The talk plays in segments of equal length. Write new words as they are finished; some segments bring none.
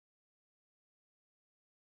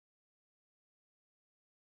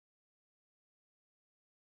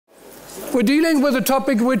We're dealing with a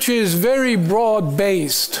topic which is very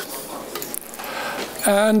broad-based.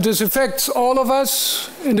 And this affects all of us,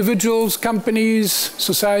 individuals, companies,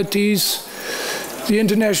 societies, the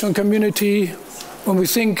international community, when we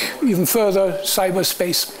think even further,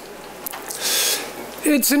 cyberspace.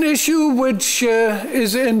 It's an issue which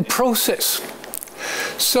is in process.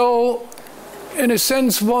 So, in a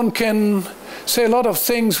sense, one can say a lot of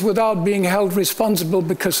things without being held responsible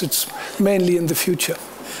because it's mainly in the future.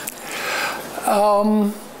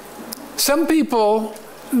 Some people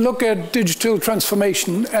look at digital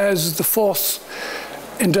transformation as the fourth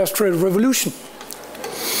industrial revolution.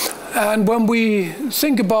 And when we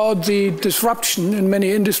think about the disruption in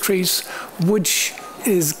many industries which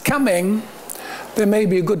is coming, there may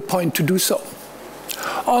be a good point to do so.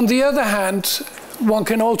 On the other hand, one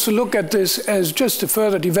can also look at this as just a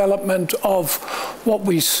further development of what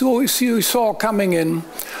we saw coming in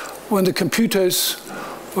when the computers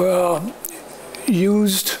were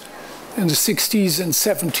used in the 60s and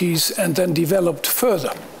 70s and then developed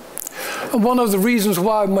further. And one of the reasons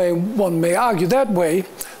why one may argue that way,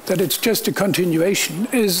 that it's just a continuation,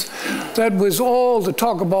 is that with all the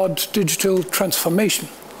talk about digital transformation,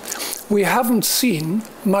 we haven't seen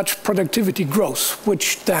much productivity growth,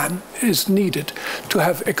 which then is needed to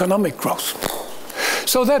have economic growth.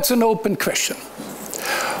 So that's an open question.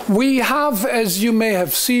 We have, as you may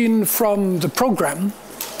have seen from the program,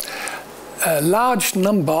 a large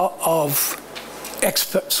number of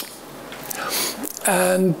experts.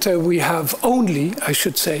 And we have only, I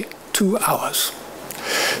should say, 2 hours.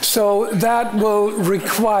 So that will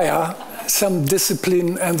require some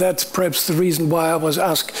discipline, and that's perhaps the reason why I was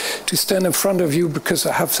asked to stand in front of you, because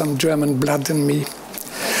I have some German blood in me.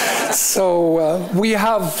 So we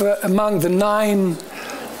have among the 9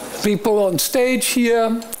 people on stage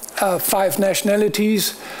here, 5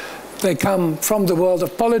 nationalities. They come from the world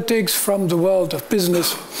of politics, from the world of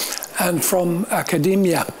business, and from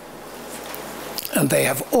academia. And they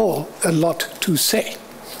have all a lot to say.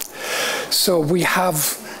 So we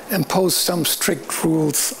have imposed some strict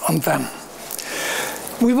rules on them.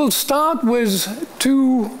 We will start with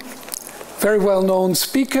 2 very well-known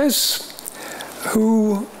speakers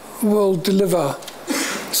who will deliver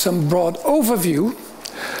some broad overview.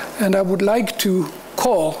 And I would like to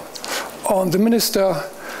call on the Minister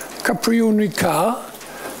Kapriunikar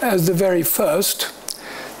as the very first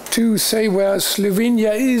to say where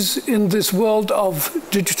Slovenia is in this world of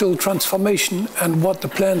digital transformation and what the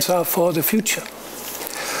plans are for the future.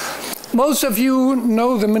 Most of you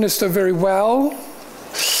know the minister very well.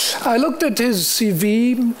 I looked at his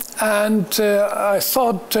CV and I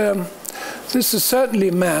thought this is certainly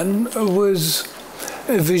a man with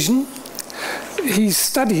a vision. He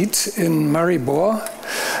studied in Maribor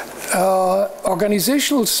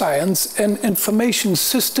organizational science and information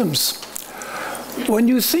systems. When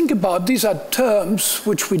you think about, these are terms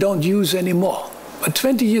which we don't use anymore. But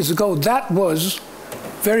 20 years ago, that was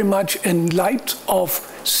very much in light of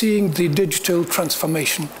seeing the digital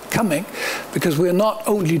transformation coming, because we're not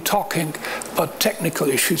only talking about technical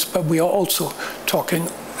issues, but we are also talking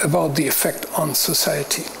about the effect on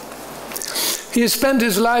society. He has spent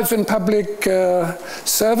his life in public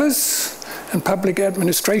service and public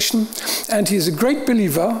administration, and he is a great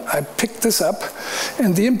believer, I picked this up,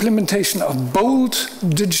 in the implementation of bold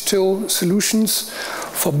digital solutions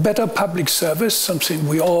for better public service, something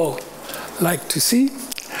we all like to see,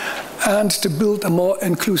 and to build a more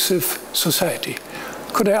inclusive society.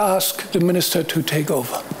 Could I ask the minister to take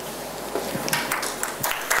over?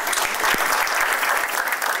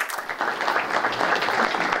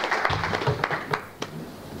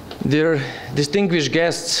 Dear distinguished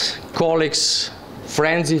guests, colleagues,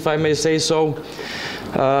 friends, if I may say so,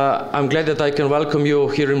 I'm glad that I can welcome you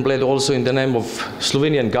here in Bled also in the name of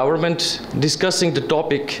Slovenian government, discussing the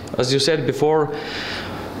topic, as you said before,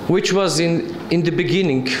 which was in the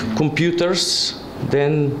beginning computers,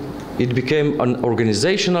 then it became an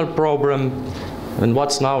organizational problem, and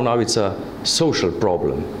what's now it's a social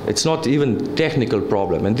problem. It's not even technical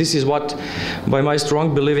problem, and this is what, by my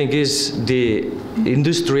strong believing, is the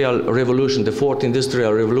industrial revolution, the fourth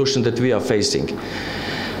industrial revolution that we are facing.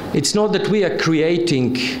 It's not that we are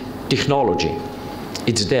creating technology,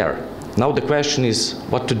 it's there. Now the question is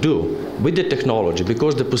what to do with the technology,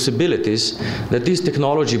 because the possibilities that this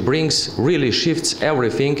technology brings really shifts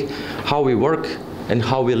everything, how we work and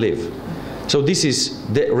how we live. So this is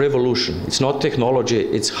the revolution. It's not technology,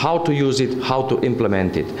 it's how to use it, how to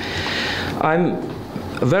implement it. I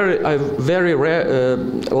very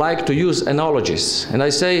like to use analogies, and I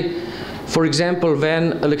say, for example,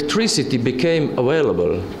 when electricity became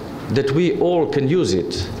available, that we all can use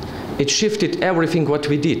it, it shifted everything what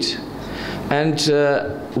we did. And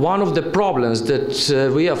one of the problems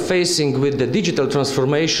that we are facing with the digital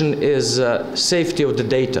transformation is safety of the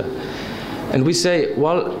data. And we say,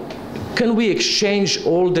 well, can we exchange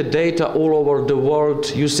all the data all over the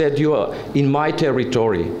world? You said you are in my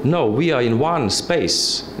territory. No, we are in one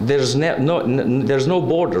space. There's no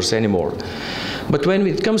borders anymore. But when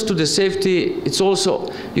it comes to the safety, it's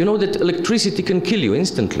also, you know that electricity can kill you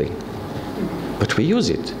instantly. But we use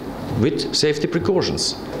it with safety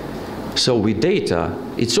precautions. So with data,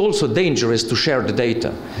 it's also dangerous to share the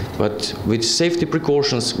data. But with safety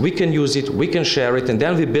precautions, we can use it, we can share it, and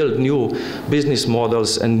then we build new business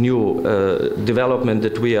models and new development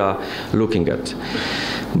that we are looking at.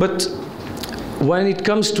 But when it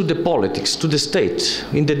comes to the politics, to the state,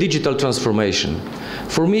 in the digital transformation,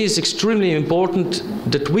 for me it's extremely important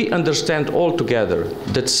that we understand all together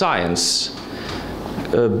that science,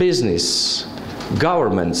 business,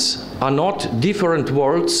 governments are not different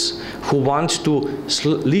worlds who want to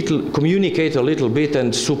communicate a little bit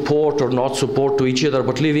and support or not support to each other,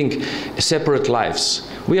 but living separate lives.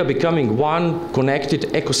 We are becoming one connected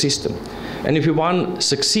ecosystem. And if we want to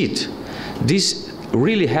succeed, this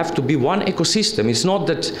really have to be one ecosystem. It's not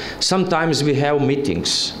that sometimes we have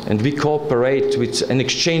meetings and we cooperate with and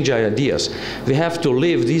exchange ideas. We have to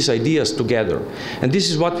live these ideas together. And this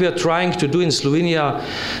is what we are trying to do in Slovenia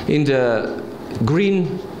in the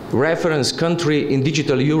green reference country in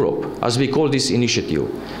digital Europe, as we call this initiative.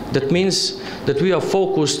 That means that we are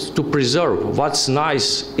focused to preserve what's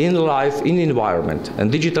nice in life, in environment,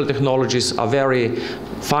 and digital technologies are very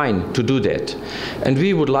fine to do that. And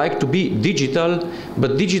we would like to be digital,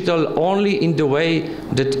 but digital only in the way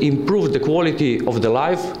that improves the quality of the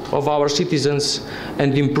life of our citizens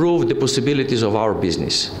and improve the possibilities of our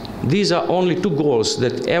business. These are only two goals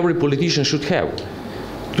that every politician should have: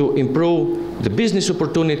 to improve the business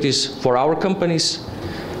opportunities for our companies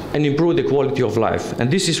and improve the quality of life.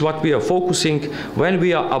 And this is what we are focusing when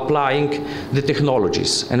we are applying the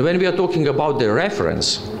technologies. And when we are talking about the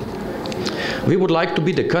reference, we would like to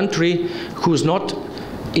be the country who's not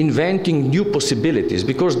inventing new possibilities,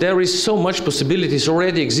 because there is so much possibilities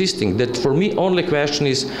already existing that for me only question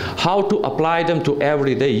is how to apply them to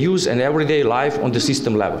everyday use and everyday life on the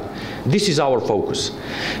system level. This is our focus.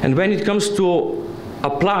 And when it comes to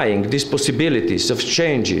applying these possibilities of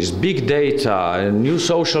changes, big data, new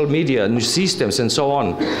social media, new systems, and so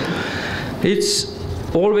on, it's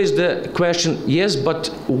always the question, yes, but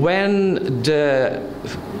when the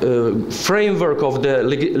framework of the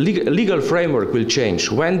legal framework will change,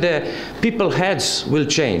 when the people heads will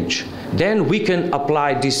change, then we can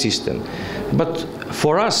apply this system. But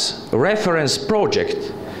for us, reference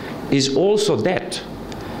project is also that.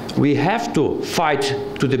 We have to fight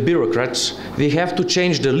to the bureaucrats, we have to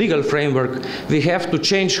change the legal framework, we have to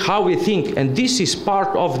change how we think, and this is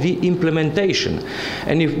part of the implementation.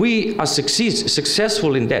 And if we are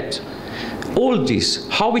successful in that, all this,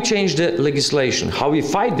 how we change the legislation, how we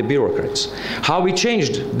fight the bureaucrats, how we change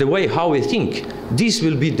the way how we think, this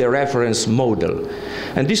will be the reference model.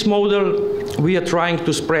 And this model we are trying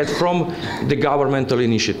to spread from the governmental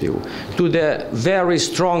initiative to the very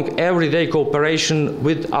strong everyday cooperation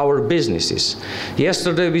with our businesses.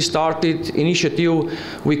 Yesterday we started initiative,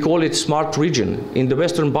 we call it Smart Region, in the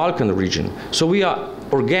Western Balkan region. So we are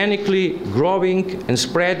organically growing and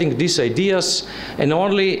spreading these ideas, and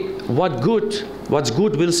only what's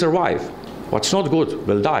good will survive. What's not good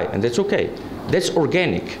will die, and that's okay. That's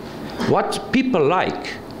organic. What people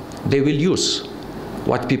like, they will use.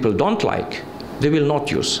 What people don't like, they will not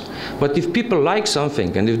use. But if people like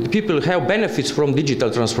something, and if people have benefits from digital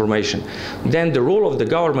transformation, then the role of the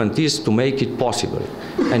government is to make it possible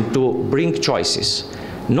and to bring choices.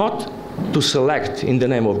 Not to select in the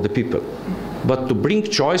name of the people, but to bring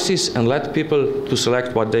choices and let people to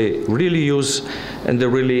select what they really use and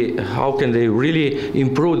how can they really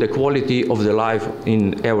improve the quality of their life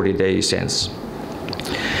in everyday sense.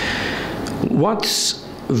 What's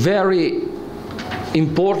very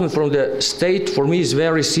important from the state for me is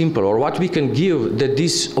very simple, or what we can give that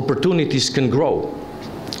these opportunities can grow,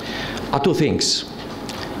 are two things: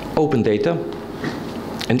 open data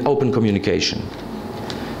and open communication.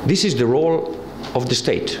 This is the role of the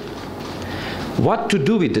state. What to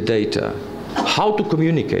do with the data, how to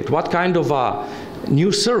communicate, what kind of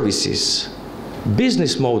new services,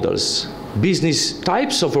 business models, business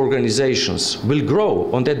types of organizations will grow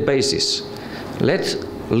on that basis. Let's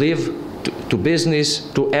live to business,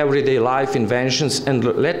 to everyday life inventions, and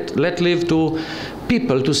let live to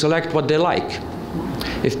people to select what they like.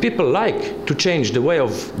 If people like to change the way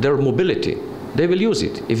of their mobility, they will use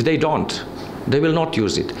it. If they don't, They will not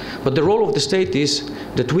use it. But the role of the state is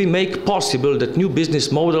that we make possible that new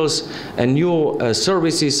business models and new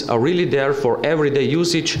services are really there for everyday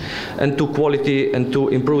usage and to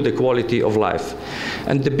improve the quality of life.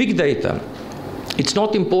 And the big data, it's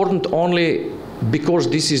not important only because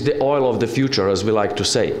this is the oil of the future, as we like to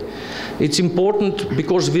say. It's important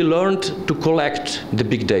because we learned to collect the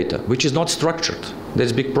big data, which is not structured.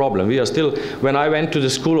 That's a big problem. We are still, when I went to the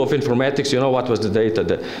School of Informatics, you know what was the data?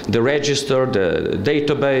 The register, the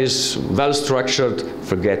database, well-structured,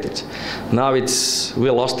 forget it. Now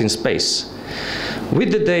we're lost in space.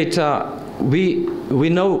 With the data, we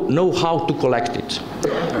know how to collect it.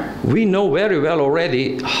 We know very well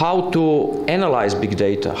already how to analyze big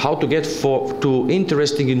data, how to get to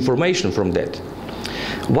interesting information from that.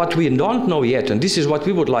 What we don't know yet, and this is what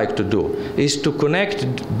we would like to do, is to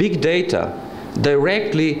connect big data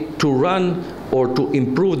directly to run or to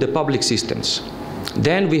improve the public systems.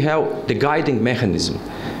 Then we have the guiding mechanism.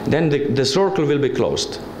 Then the circle will be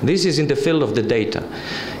closed. This is in the field of the data.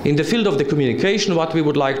 In the field of the communication, what we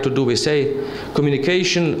would like to do is say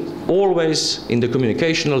communication always in the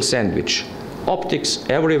communicational sandwich. Optics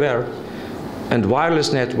everywhere and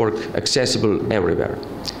wireless network accessible everywhere.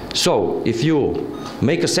 So if you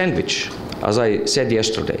make a sandwich, as I said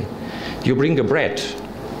yesterday, you bring a bread,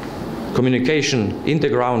 communication in the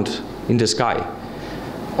ground, in the sky,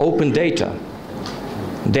 open data,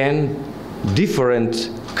 then different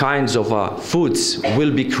kinds of foods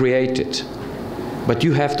will be created. But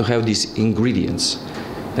you have to have these ingredients.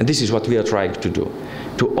 And this is what we are trying to do.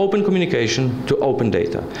 To open communication, to open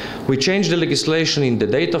data. We changed the legislation in the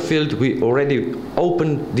data field. We already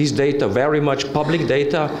opened this data, very much public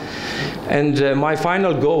data. And my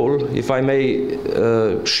final goal, if I may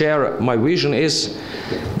share my vision, is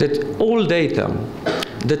that all data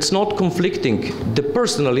that's not conflicting the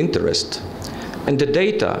personal interest and the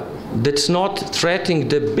data that's not threatening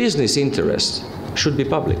the business interest should be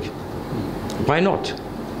public. Why not?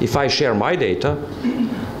 If I share my data,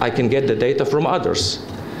 I can get the data from others.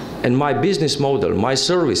 And my business model, my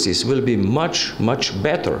services will be much, much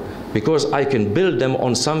better because I can build them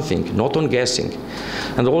on something, not on guessing.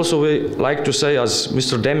 And also we like to say, as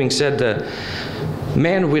Mr. Deming said,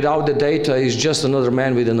 man without the data is just another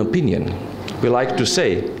man with an opinion. We like to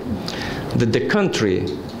say that the country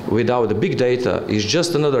without the big data is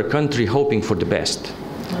just another country hoping for the best.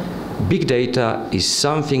 Big data is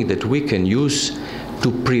something that we can use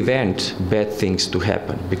to prevent bad things to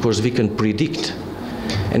happen because we can predict.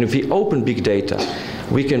 And if we open big data,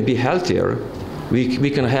 we can be healthier, we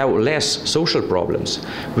can have less social problems,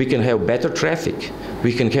 we can have better traffic,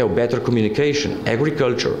 we can have better communication,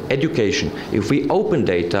 agriculture, education. If we open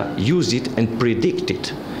data, use it and predict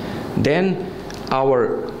it, then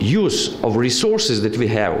our use of resources that we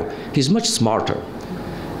have is much smarter.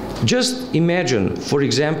 Just imagine, for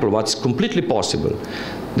example, what's completely possible,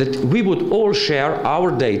 that we would all share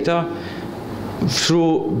our data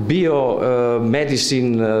through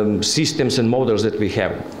biomedicine systems and models that we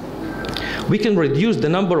have. We can reduce the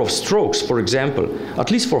number of strokes, for example,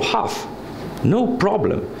 at least for half. No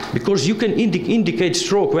problem, because you can indicate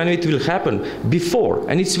stroke when it will happen before,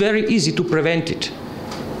 and it's very easy to prevent it.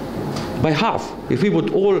 By half, if we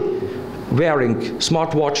would all wearing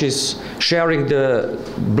smartwatches, sharing the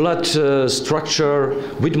blood structure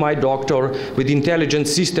with my doctor, with intelligent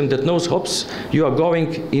system that knows, oops, you are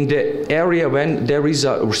going in the area when there is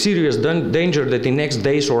a serious danger that in next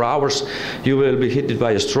days or hours you will be hit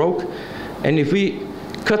by a stroke. And if we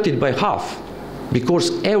cut it by half,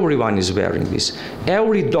 because everyone is wearing this,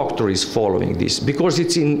 every doctor is following this, because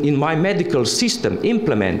it's in my medical system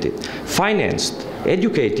implemented, financed,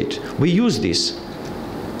 educated, we use this.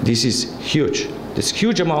 This is huge. This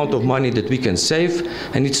huge amount of money that we can save,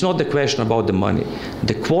 and it's not the question about the money.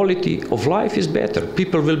 The quality of life is better.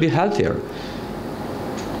 People will be healthier.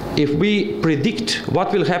 If we predict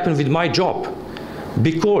what will happen with my job,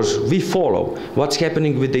 because we follow what's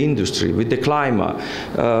happening with the industry, with the climate,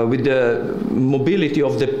 with the mobility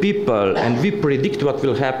of the people, and we predict what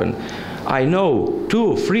will happen, I know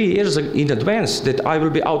 2-3 years in advance that I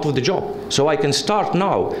will be out of the job. So I can start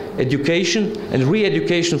now education and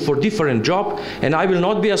re-education for different job, and I will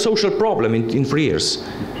not be a social problem in 3 years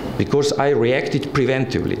because I reacted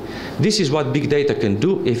preventively. This is what big data can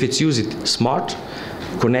do if it's used smart,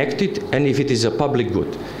 connected, and if it is a public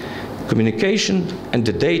good. Communication and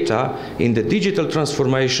the data in the digital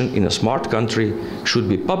transformation in a smart country should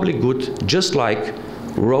be public good, just like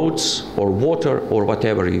roads or water or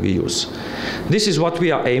whatever we use. This is what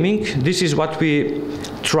we are aiming. This is what we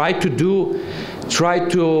try to do. Try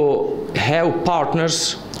to have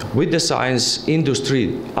partners with the science,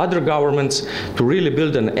 industry, other governments to really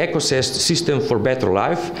build an ecosystem for better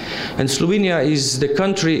life. And Slovenia is the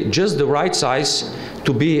country just the right size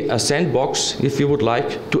to be a sandbox, if you would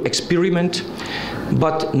like, to experiment,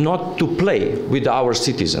 but not to play with our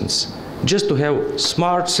citizens. Just to have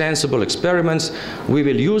smart, sensible experiments. We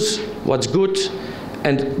will use what's good,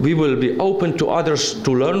 and we will be open to others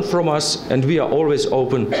to learn from us, and we are always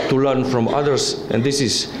open to learn from others. And this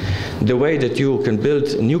is the way that you can build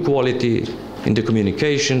a new quality in the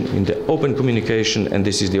communication, in the open communication, and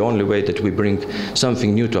this is the only way that we bring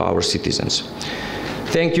something new to our citizens.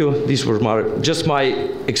 Thank you. This was just my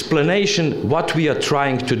explanation what we are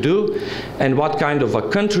trying to do and what kind of a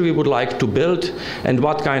country we would like to build and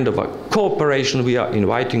what kind of a cooperation we are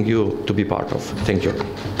inviting you to be part of. Thank you.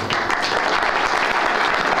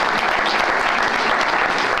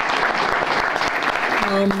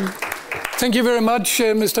 Thank you very much,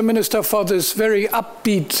 Mr. Minister, for this very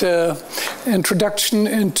upbeat introduction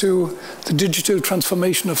into the digital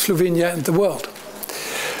transformation of Slovenia and the world.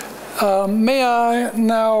 May I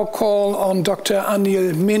now call on Dr.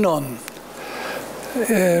 Anil Menon,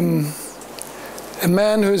 a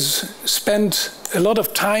man who's spent a lot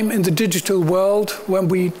of time in the digital world when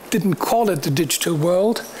we didn't call it the digital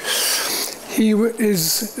world. He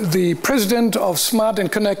is the president of Smart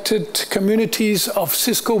and Connected Communities of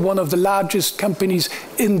Cisco, one of the largest companies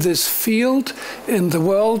in this field in the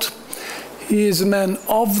world. He is a man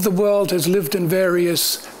of the world, has lived in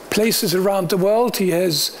various places around the world. He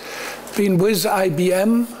has been with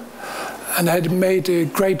IBM and had made a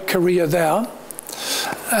great career there,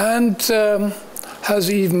 and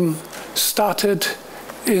has even started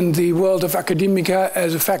in the world of academia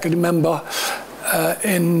as a faculty member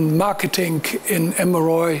in marketing in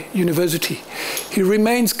Emory University. He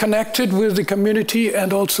remains connected with the community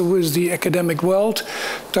and also with the academic world.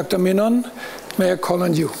 Dr. Menon, may I call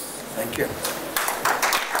on you? Thank you.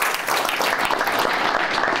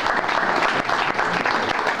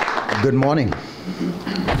 Good morning.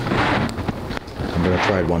 I'm going to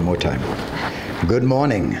try it one more time. Good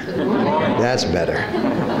morning. That's better.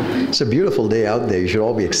 It's a beautiful day out there. You should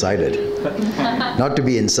all be excited. Not to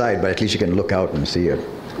be inside, but at least you can look out and see it.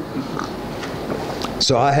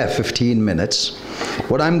 So I have 15 minutes.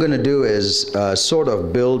 What I'm going to do is sort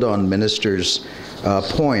of build on Minister's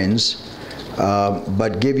points,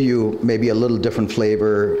 but give you maybe a little different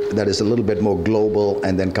flavor that is a little bit more global,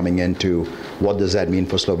 and then coming into what does that mean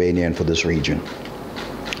for Slovenia and for this region.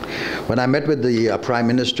 When I met with the Prime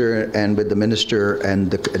Minister and with the Minister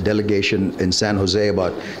and the delegation in San Jose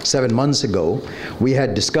about 7 months ago, we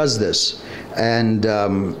had discussed this. And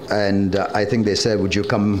I think they said, would you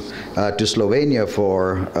come to Slovenia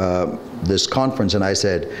for this conference? And I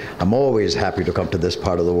said, I'm always happy to come to this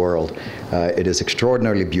part of the world. It is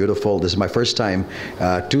extraordinarily beautiful. This is my first time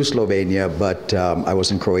to Slovenia, but I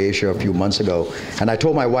was in Croatia a few months ago. And I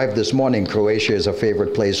told my wife this morning, Croatia is her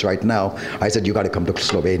favorite place right now. I said, you got to come to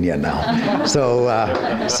Slovenia now. So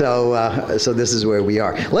this is where we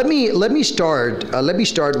are. Let me start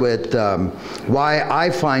with why I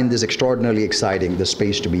find this extraordinarily exciting, the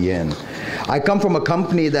space to be in. I come from a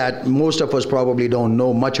company that most of us probably don't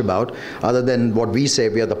know much about, other than what we say,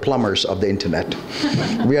 we are the plumbers of the internet.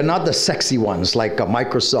 We are not the sexy ones like a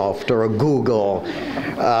Microsoft or a Google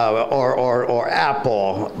or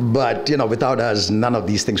Apple, but without us, none of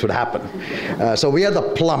these things would happen. So we are the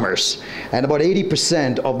plumbers, and about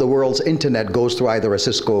 80% of the world's internet goes through either a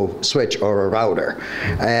Cisco switch or a router.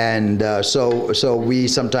 And so we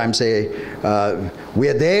sometimes say,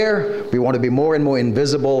 we're there, we want to be more and more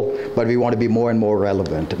invisible, but we want to be more and more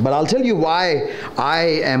relevant. But I'll tell you why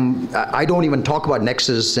I don't even talk about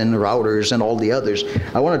Nexus and routers and all the others.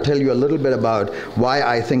 I want to tell you a little bit about why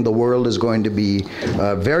I think the world is going to be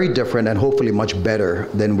very different and hopefully much better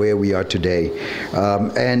than where we are today.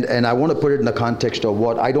 And I want to put it in the context of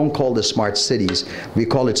what I don't call the smart cities. We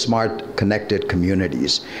call it smart connected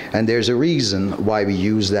communities. And there's a reason why we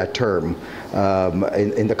use that term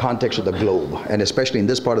in the context of the globe, and especially in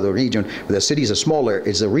this part of the region where the cities are smaller.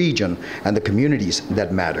 It's the region and the communities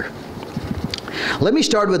that matter. Let me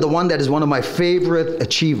start with the one that is one of my favorite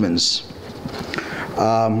achievements.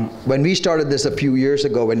 When we started this a few years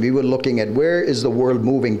ago, when we were looking at where is the world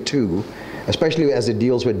moving to, especially as it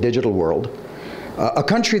deals with digital world, a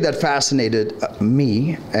country that fascinated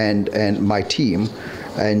me and my team,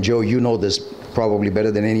 and Joe, you know this probably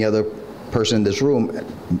better than any other person in this room,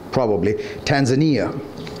 probably, Tanzania.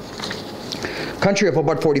 Country of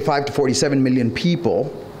about 45 to 47 million people,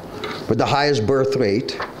 with the highest birth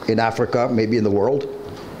rate in Africa, maybe in the world,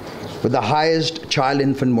 with the highest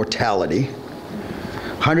child-infant mortality.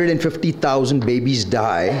 150,000 babies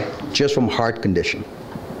die just from heart condition.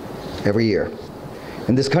 every year.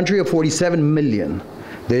 In this country of 47 million,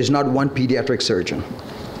 there's not one pediatric surgeon.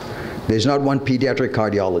 There's not one pediatric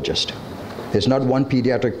cardiologist. There's not one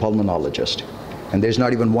pediatric pulmonologist. And there's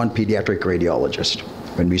not even one pediatric radiologist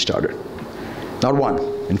when we started. Not one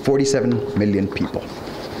in 47 million people.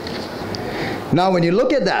 Now, when you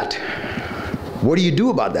look at that, what do you do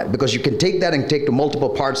about that? Because you can take that and take to multiple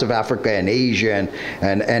parts of Africa and Asia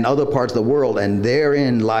and other parts of the world, and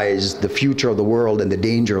therein lies the future of the world and the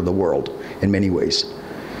danger of the world in many ways.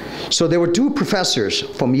 So there were two professors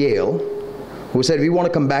from Yale who said, we want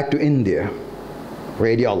to come back to India,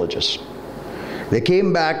 radiologists. They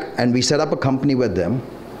came back and we set up a company with them,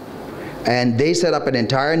 and they set up an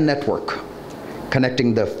entire network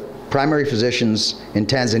connecting the primary physicians in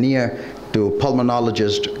Tanzania to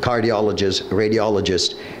pulmonologists, cardiologists,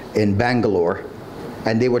 radiologists in Bangalore,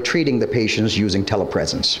 and they were treating the patients using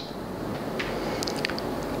telepresence.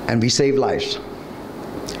 And we saved lives.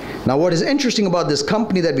 Now, what is interesting about this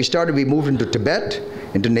company that we started, we moved into Tibet,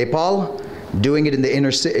 into Nepal, doing it in the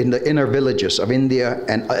inner villages of India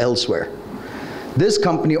and elsewhere. This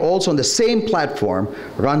company also on the same platform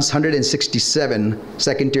runs 167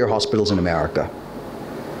 second-tier hospitals in America.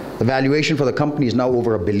 The valuation for the company is now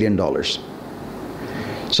over $1 billion.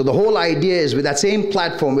 So the whole idea is with that same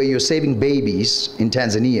platform where you're saving babies in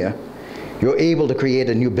Tanzania, you're able to create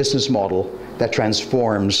a new business model that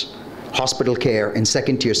transforms hospital care in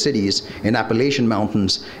second-tier cities in Appalachian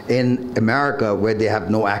Mountains in America where they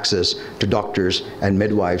have no access to doctors and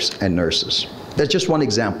midwives and nurses. That's just one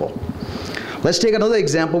example. Let's take another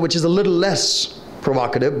example which is a little less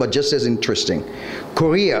provocative but just as interesting.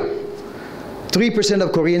 Korea. 3%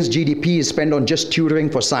 of Koreans' GDP is spent on just tutoring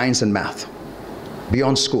for science and math,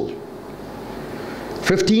 beyond school.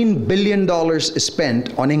 $15 billion is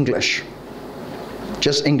spent on English,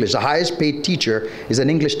 just English. The highest paid teacher is an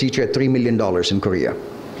English teacher at $3 million in Korea.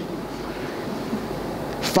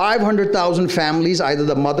 500,000 families, either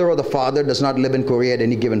the mother or the father does not live in Korea at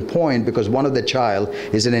any given point because one of the child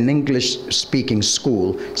is in an English-speaking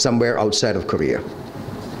school somewhere outside of Korea.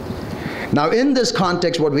 Now, in this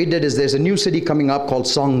context, what we did is there's a new city coming up called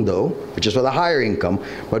Songdo, which is for the higher income,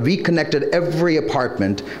 but we connected every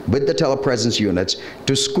apartment with the telepresence units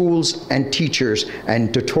to schools and teachers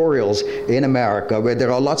and tutorials in America where there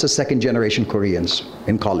are lots of second-generation Koreans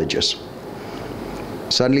in colleges.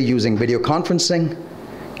 Suddenly, using video conferencing,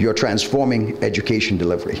 you're transforming education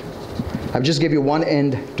delivery. I've just given you one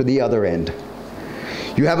end to the other end.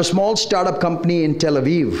 You have a small startup company in Tel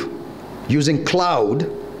Aviv using cloud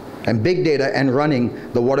and big data and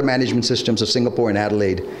running the water management systems of Singapore and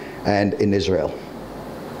Adelaide and in Israel.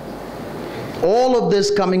 All of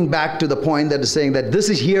this coming back to the point that is saying that this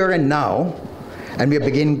is here and now, and we are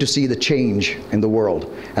beginning to see the change in the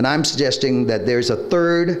world. And I'm suggesting that there's a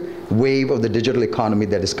third wave of the digital economy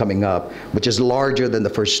that is coming up, which is larger than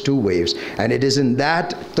the first two waves. And it is in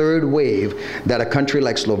that third wave that a country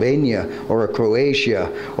like Slovenia or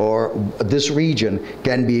Croatia or this region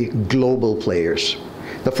can be global players.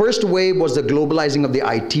 The first wave was the globalizing of the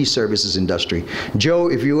IT services industry.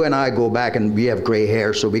 Joe, if you and I go back, and we have gray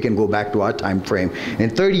hair, so we can go back to our time frame.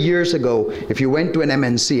 And 30 years ago, if you went to an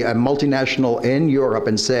MNC, a multinational in Europe,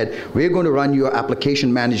 and said, we're going to run your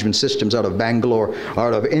application management systems out of Bangalore,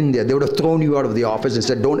 out of India, they would have thrown you out of the office and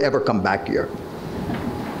said, don't ever come back here.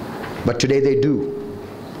 But today they do.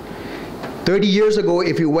 30 years ago,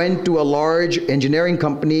 if you went to a large engineering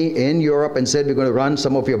company in Europe and said, we're going to run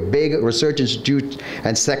some of your big research institutes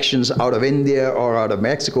and sections out of India or out of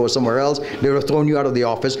Mexico or somewhere else, they would have thrown you out of the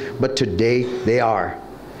office, but today they are.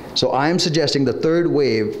 So I am suggesting the third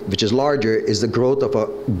wave, which is larger, is the growth of a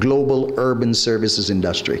global urban services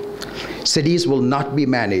industry. Cities will not be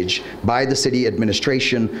managed by the city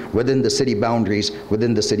administration within the city boundaries,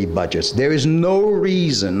 within the city budgets. There is no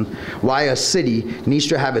reason why a city needs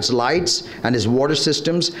to have its lights and its water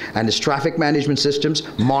systems and its traffic management systems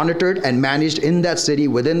monitored and managed in that city,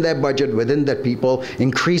 within their budget, within that people,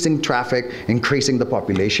 increasing traffic, increasing the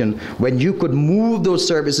population, when you could move those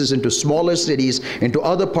services into smaller cities, into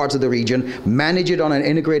other parts of the region, manage it on an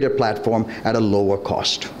integrated platform at a lower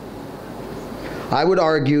cost. I would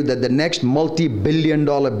argue that the next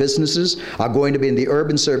multi-billion-dollar businesses are going to be in the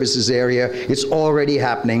urban services area. It's already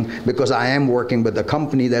happening because I am working with a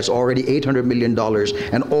company that's already $800 million,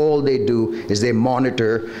 and all they do is they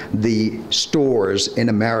monitor the stores in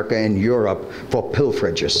America and Europe for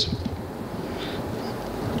pilferages.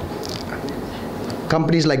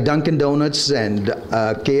 Companies like Dunkin' Donuts and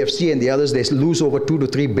KFC and the others, they lose over $2 to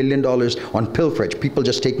 $3 billion on pilferage, people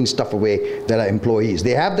just taking stuff away that are employees.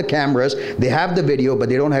 They have the cameras, they have the video, but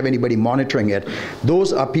they don't have anybody monitoring it.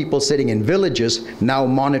 Those are people sitting in villages now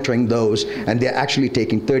monitoring those, and they're actually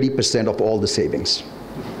taking 30% of all the savings.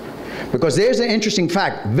 Because there's an interesting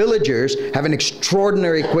fact. Villagers have an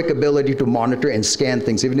extraordinary quick ability to monitor and scan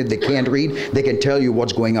things. Even if they can't read, they can tell you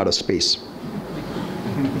what's going out of space.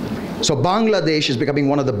 So Bangladesh is becoming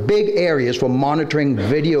one of the big areas for monitoring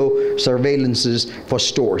video surveillances for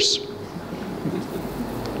stores.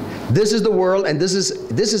 This is the world, and this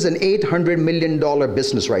is an $800 million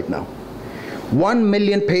business right now. 1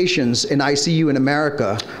 million patients in ICU in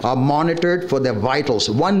America are monitored for their vitals.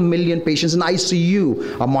 1 million patients in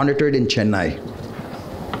ICU are monitored in Chennai,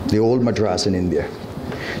 the old Madras in India.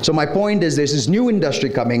 So my point is, there's this new industry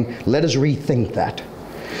coming. Let us rethink that.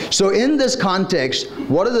 So in this context,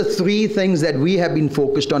 what are the 3 things that we have been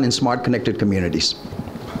focused on in smart connected communities?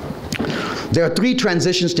 There are 3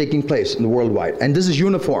 transitions taking place in the worldwide, and this is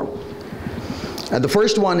uniform. And the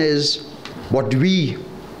first one is what we,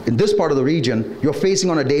 in this part of the region, you're facing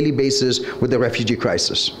on a daily basis with the refugee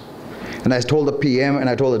crisis. And I told the PM and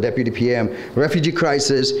I told the deputy PM, refugee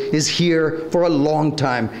crisis is here for a long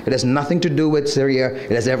time. It has nothing to do with Syria.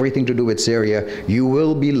 It has everything to do with Syria. You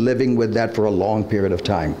will be living with that for a long period of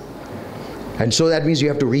time. And so that means you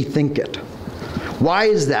have to rethink it. Why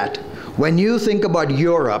is that? When you think about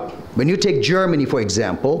Europe, when you take Germany, for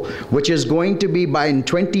example, which is going to be in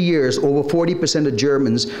 20 years, over 40% of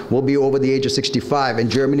Germans will be over the age of 65, and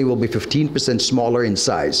Germany will be 15% smaller in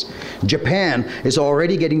size. Japan is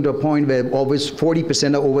already getting to a point where almost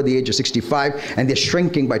 40% are over the age of 65, and they're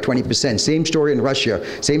shrinking by 20%. Same story in Russia,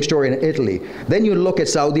 same story in Italy. Then you look at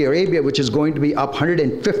Saudi Arabia, which is going to be up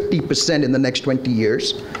 150% in the next 20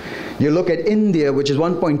 years. You look at India, which is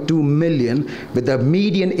 1.2 million, with a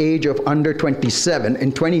median age of under 27.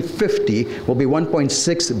 In 2050, will be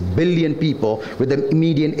 1.6 billion people with a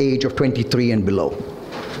median age of 23 and below.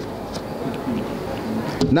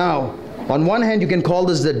 Now, on one hand, you can call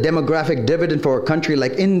this the demographic dividend for a country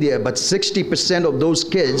like India, but 60% of those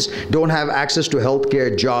kids don't have access to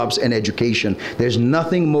healthcare, jobs, and education. There's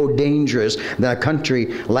nothing more dangerous than a country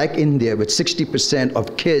like India with 60%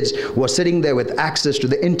 of kids who are sitting there with access to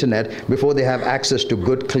the internet before they have access to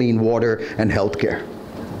good, clean water and healthcare.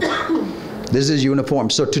 This is uniform.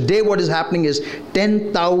 So today what is happening is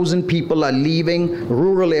 10,000 people are leaving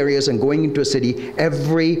rural areas and going into a city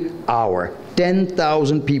every hour.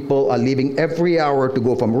 10,000 people are leaving every hour to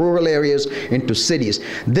go from rural areas into cities.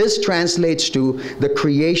 This translates to the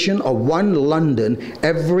creation of one London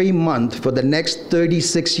every month for the next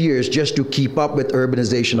 36 years just to keep up with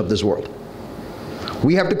urbanization of this world.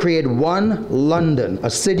 We have to create one London, a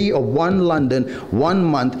city of one London, 1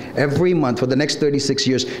 month, every month for the next 36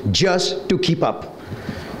 years, just to keep up.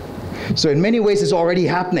 So in many ways, it's already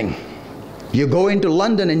happening. You go into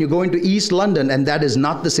London and you go into East London, and that is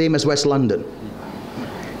not the same as West London.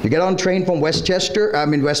 You get on train from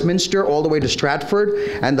Westminster all the way to Stratford,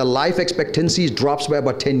 and the life expectancy drops by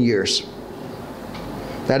about 10 years.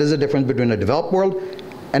 That is the difference between a developed world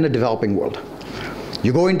and a developing world.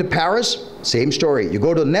 You go into Paris, same story. You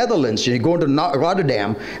go to the Netherlands, you go to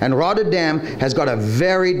Rotterdam, and Rotterdam has got a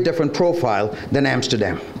very different profile than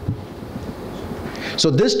Amsterdam. So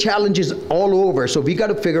this challenge is all over, so we got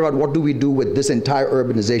to figure out what do we do with this entire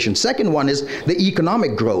urbanization. Second one is the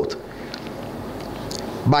economic growth.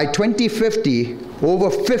 By 2050, over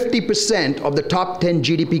 50% of the top 10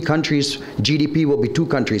 GDP countries, GDP will be 2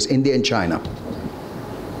 countries, India and China.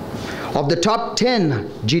 Of the top 10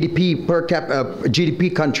 GDP per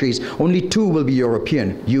GDP countries, only 2 will be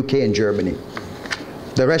European, UK and Germany.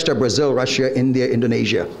 The rest are Brazil, Russia, India,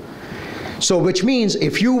 Indonesia. So which means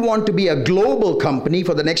if you want to be a global company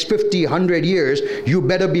for the next 50, 100 years, you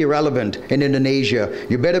better be relevant in Indonesia,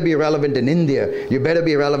 you better be relevant in India, you better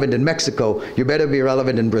be relevant in Mexico, you better be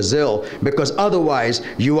relevant in Brazil, because otherwise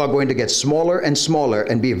you are going to get smaller and smaller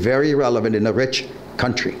and be very relevant in a rich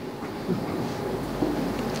country.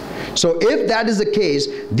 So if that is the case,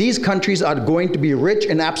 these countries are going to be rich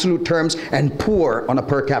in absolute terms and poor on a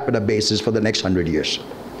per capita basis for the next 100 years.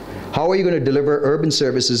 How are you going to deliver urban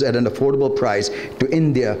services at an affordable price to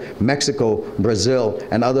India, Mexico, Brazil,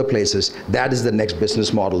 and other places? That is the next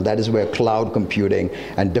business model. That is where cloud computing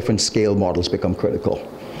and different scale models become critical.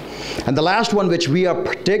 And the last one, which we are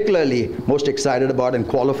particularly most excited about and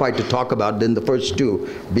qualified to talk about, then the first two,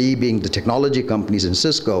 being the technology companies and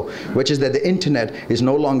Cisco, which is that the internet is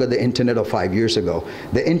no longer the internet of 5 years ago.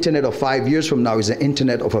 The internet of 5 years from now is the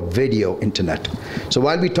internet of a video internet. So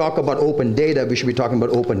while we talk about open data, we should be talking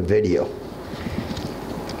about open video.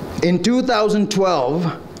 In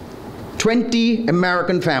 2012, 20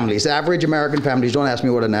 American families, average American families, don't ask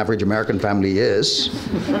me what an average American family is,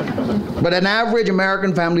 but an average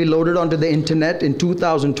American family loaded onto the internet in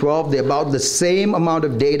 2012, they're about the same amount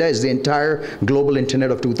of data as the entire global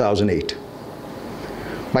internet of 2008.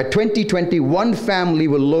 By 2020, one family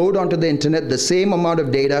will load onto the internet the same amount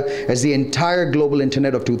of data as the entire global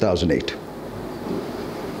internet of 2008.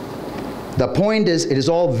 The point is, it is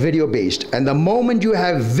all video-based. And the moment you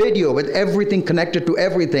have video with everything connected to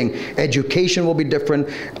everything, education will be different,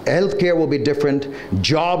 healthcare will be different,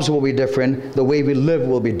 jobs will be different, the way we live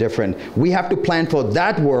will be different. We have to plan for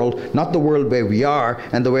that world, not the world where we are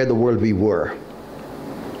and the world we were.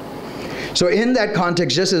 So in that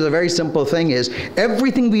context, just as a very simple thing is,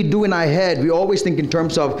 everything we do in our head, we always think in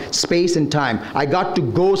terms of space and time. I got to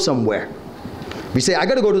go somewhere. We say, I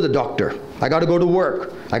got to go to the doctor. I got to go to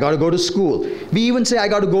work. I got to go to school. We even say, I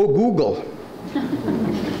got to go Google.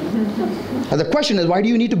 And the question is, why do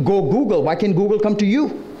you need to go Google? Why can't Google come to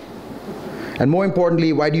you? And more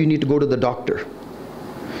importantly, why do you need to go to the doctor?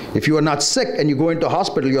 If you are not sick and you go into a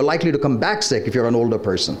hospital, you're likely to come back sick if you're an older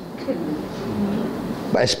person.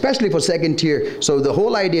 But especially for second tier. So the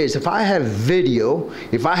whole idea is, if I have video,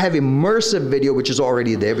 if I have immersive video, which is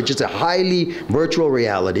already there, which is a highly virtual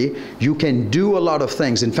reality, you can do a lot of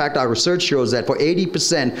things. In fact, our research shows that for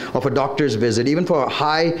 80% of a doctor's visit, even for a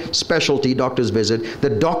high specialty doctor's visit, the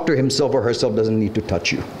doctor himself or herself doesn't need to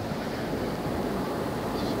touch you.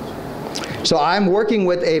 So I'm working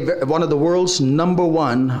with one of the world's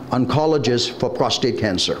 #1 oncologists for prostate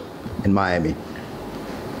cancer in Miami.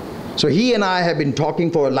 So he and I have been talking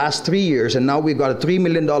for the last 3 years, and now we've got a $3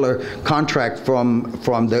 million contract from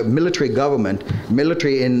the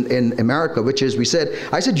military in America, which is,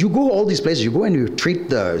 I said, you go all these places, you go and you treat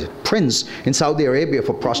the prince in Saudi Arabia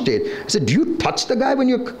for prostate. I said, do you touch the guy when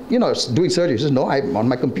you're doing surgery? He says, no, I'm on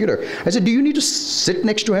my computer. I said, do you need to sit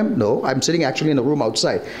next to him? No, I'm sitting actually in a room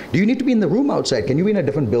outside. Do you need to be in the room outside? Can you be in a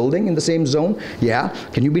different building in the same zone? Yeah.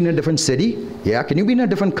 Can you be in a different city? Yeah. Can you be in a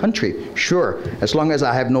different country? Sure, as long as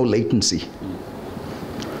I have no latency.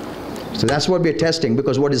 So that's what we're testing,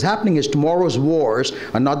 because what is happening is tomorrow's wars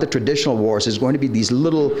are not the traditional wars. It's going to be these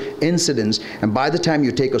little incidents, and by the time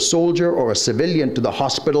you take a soldier or a civilian to the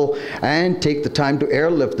hospital and take the time to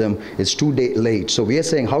airlift them, it's too late. So we are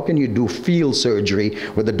saying, how can you do field surgery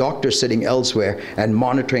with the doctor sitting elsewhere and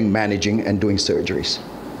monitoring, managing, and doing surgeries?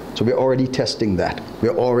 So we're already testing that.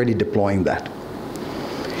 We're already deploying that.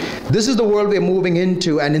 This is the world we're moving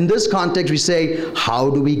into, and in this context we say, how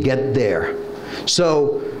do we get there?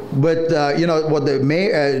 So, but what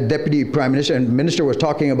the Deputy Prime Minister and Minister was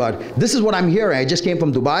talking about, this is what I'm hearing. I just came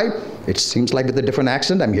from Dubai. It seems like with a different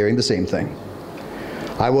accent, I'm hearing the same thing.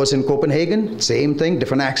 I was in Copenhagen, same thing,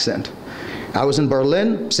 different accent. I was in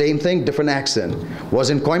Berlin, same thing, different accent. Was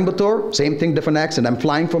in Coimbatore, same thing, different accent. I'm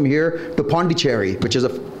flying from here to Pondicherry, which is a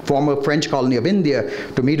former French colony of India,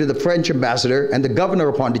 to meet with the French ambassador and the governor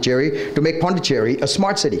of Pondicherry to make Pondicherry a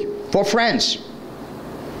smart city for France.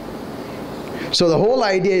 So the whole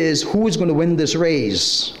idea is, who is going to win this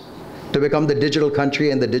race to become the digital country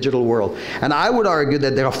and the digital world? And I would argue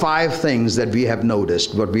that there are 5 things that we have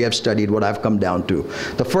noticed, what we have studied, what I've come down to.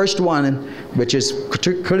 The first one, which is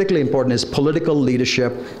critically important, is political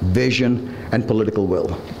leadership, vision, and political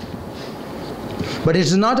will. But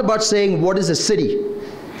it's not about saying, what is a city?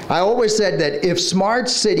 I always said that if smart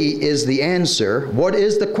city is the answer, what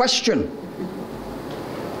is the question?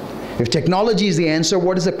 If technology is the answer,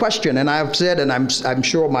 what is the question? And I've said, and I'm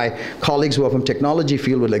sure my colleagues who are from technology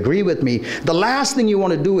field will agree with me, the last thing you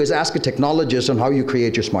want to do is ask a technologist on how you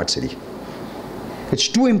create your smart city. It's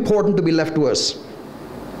too important to be left to us.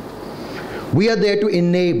 We are there to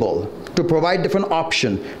enable, to provide different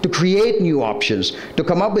options, to create new options, to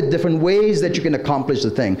come up with different ways that you can accomplish the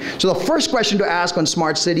thing. So the first question to ask on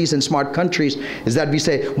smart cities and smart countries is that we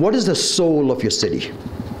say, what is the soul of your city?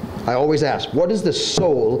 I always ask, what is the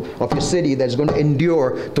soul of your city that's going to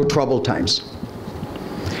endure through troubled times?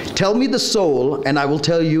 Tell me the soul, and I will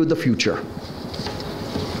tell you the future.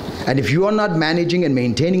 And if you are not managing and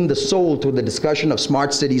maintaining the soul through the discussion of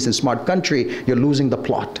smart cities and smart country, you're losing the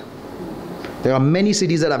plot. There are many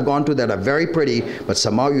cities that I've gone to that are very pretty, but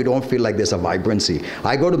somehow you don't feel like there's a vibrancy.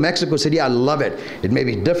 I go to Mexico City, I love it. It may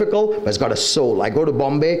be difficult, but it's got a soul. I go to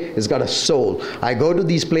Bombay, it's got a soul. I go to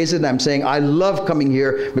these places and I'm saying, I love coming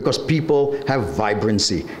here because people have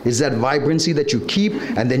vibrancy. It's that vibrancy that you keep,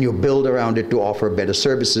 and then you build around it to offer better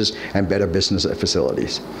services and better business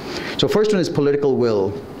facilities. So first one is political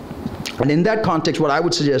will. And in that context, what I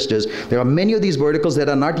would suggest is there are many of these verticals that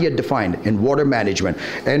are not yet defined in water management,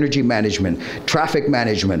 energy management, traffic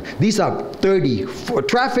management. These are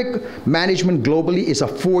traffic management globally is a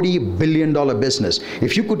 $40 billion business.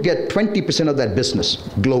 If you could get 20% of that business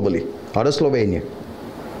globally out of Slovenia,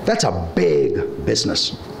 that's a big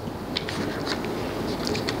business.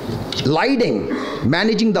 Lighting,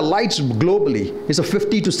 managing the lights globally is a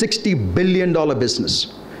 $50 to $60 billion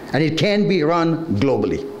business. And it can be run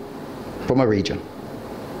globally from a region.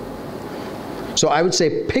 So I would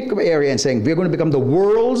say pick an area and saying we're going to become the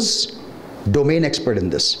world's domain expert in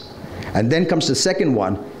this. And then comes the second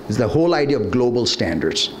one, is the whole idea of global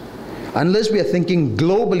standards. Unless we are thinking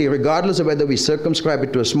globally, regardless of whether we circumscribe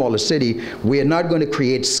it to a smaller city, we are not going to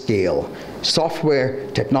create scale. Software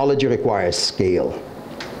technology requires scale.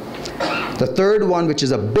 The third one, which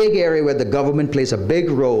is a big area where the government plays a big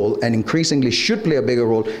role and increasingly should play a bigger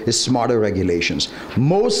role, is smarter regulations.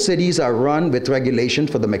 Most cities are run with regulations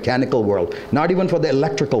for the mechanical world, not even for the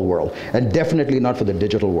electrical world, and definitely not for the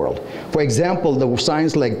digital world. For example, the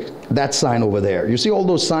signs like that sign over there. You see all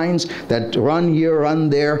those signs that run here, run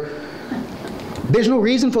there? There's no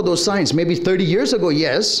reason for those signs. Maybe 30 years ago,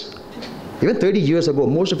 yes. Even 30 years ago,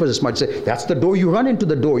 most of us might say, that's the door, you run into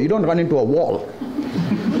the door, you don't run into a wall.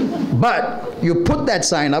 But you put that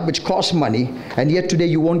sign up, which costs money, and yet today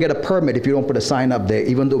you won't get a permit if you don't put a sign up there,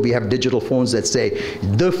 even though we have digital phones that say,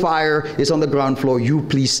 the fire is on the ground floor, you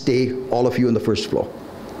please stay, all of you on the first floor.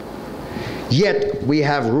 Yet we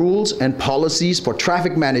have rules and policies for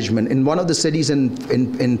traffic management. In one of the cities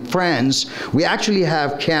in France, we actually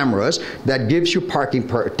have cameras that gives you parking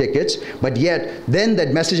tickets, but yet then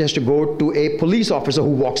that message has to go to a police officer who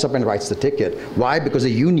walks up and writes the ticket. Why? Because the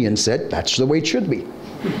union said that's the way it should be.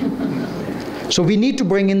 So we need to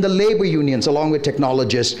bring in the labor unions along with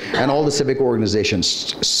technologists and all the civic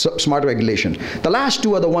organizations, smart regulation. The last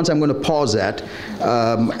two are the ones I'm going to pause at,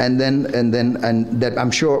 and that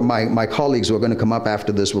I'm sure my colleagues who are going to come up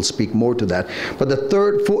after this will speak more to that. But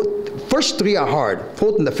the first three are hard.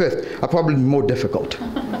 Fourth and the fifth are probably more difficult.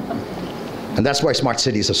 And that's why smart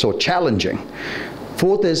cities are so challenging.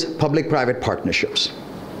 Fourth is public-private partnerships.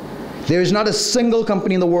 There is not a single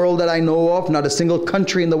company in the world that I know of, not a single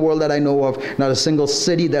country in the world that I know of, not a single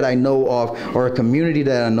city that I know of, or a community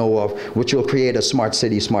that I know of, which will create a smart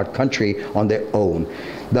city, smart country on their own.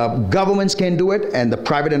 The governments can do it, and the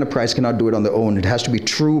private enterprise cannot do it on their own. It has to be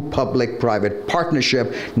true public-private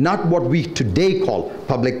partnership, not what we today call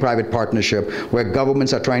public-private partnership, where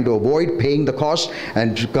governments are trying to avoid paying the cost,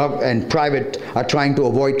 and private are trying to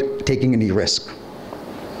avoid taking any risk.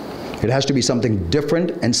 It has to be something different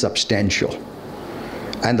and substantial.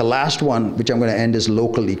 And the last one, which I'm going to end, is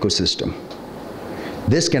local ecosystem.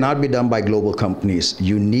 This cannot be done by global companies.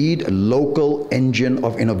 You need a local engine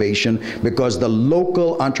of innovation, because the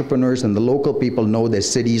local entrepreneurs and the local people know their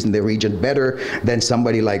cities and their region better than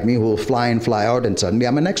somebody like me who will fly in, fly out, and suddenly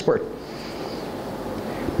I'm an expert.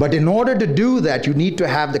 But in order to do that, you need to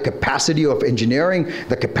have the capacity of engineering,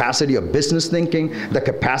 the capacity of business thinking, the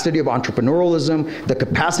capacity of entrepreneurialism, the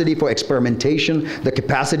capacity for experimentation, the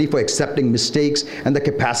capacity for accepting mistakes, and the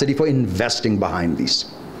capacity for investing behind these.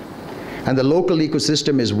 And the local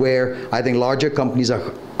ecosystem is where I think larger companies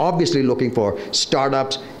are obviously looking for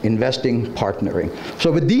startups, investing, partnering.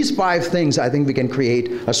 So with these 5 things, I think we can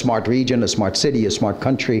create a smart region, a smart city, a smart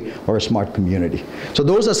country, or a smart community. So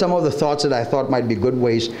those are some of the thoughts that I thought might be good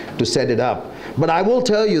ways to set it up. But I will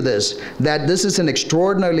tell you this, that this is an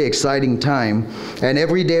extraordinarily exciting time. And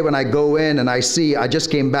every day when I go in and I just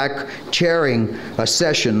came back chairing a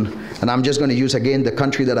session, and I'm just going to use again the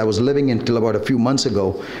country that I was living in till about a few months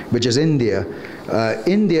ago, which is India.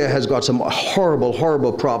 India has got some horrible,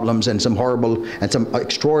 horrible problems and some horrible and some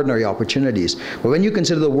extraordinary opportunities. But when you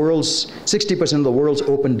consider the world's, 60% of the world's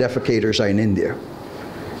open defecators are in India,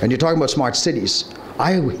 and you're talking about smart cities,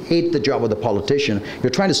 I hate the job of the politician. You're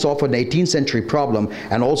trying to solve an 18th century problem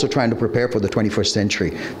and also trying to prepare for the 21st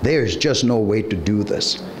century. There's just no way to do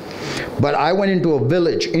this. But I went into a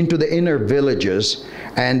village, into the inner villages,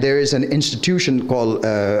 and there is an institution called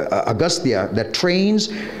Agastya that trains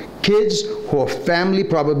kids whose family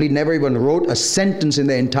probably never even wrote a sentence in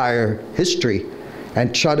their entire history,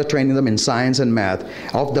 and started training them in science and math.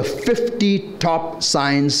 Of the 50 top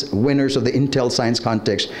science winners of the Intel science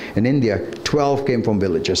contest in India, 12 came from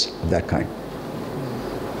villages of that kind.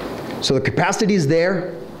 So the capacity is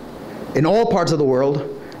there in all parts of the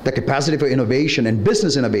world. the capacity for innovation and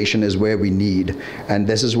business innovation is where we need. And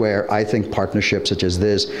this is where I think partnerships such as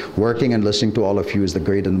this, working and listening to all of you, is the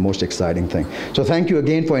great and the most exciting thing. So thank you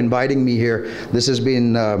again for inviting me here. This has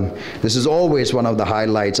been, this is always one of the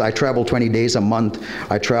highlights. I travel 20 days a month.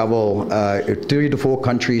 I travel 3 to 4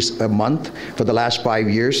 countries a month for the last 5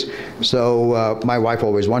 years. So my wife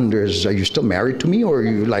always wonders, are you still married to me, or are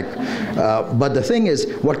you like, but the thing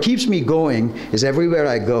is, what keeps me going is everywhere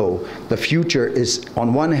I go, the future is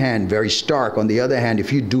on one hand very stark. On the other hand,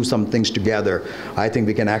 if you do some things together, I think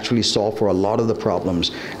we can actually solve for a lot of the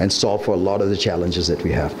problems and solve for a lot of the challenges that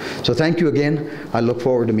we have. So thank you again. I look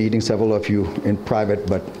forward to meeting several of you in private,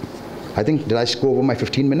 but I think, did I go over my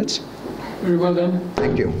 15 minutes? Very well done.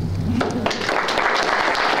 Thank you.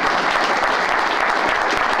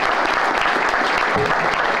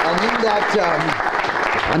 And in that,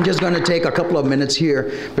 I'm just going to take a couple of minutes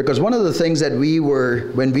here, because one of the things that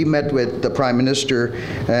when we met with the Prime Minister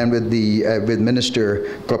and with the with Minister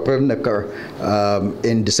Kopernikar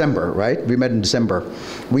in December, right? We met in December.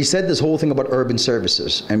 We said this whole thing about urban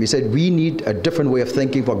services, and we said we need a different way of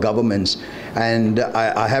thinking for governments. And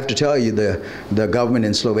I have to tell you, the government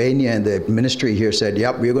in Slovenia and the ministry here said,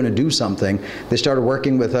 yep, we're going to do something. They started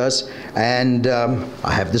working with us, and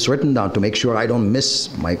I have this written down to make sure I don't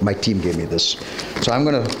miss. My team gave me this. So I'm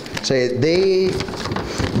going to say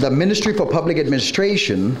the Ministry for Public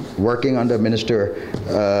Administration, working under Minister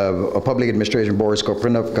of Public Administration Boris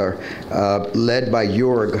Kopernikar, led by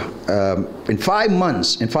Jurg, in 5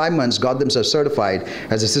 months got themselves certified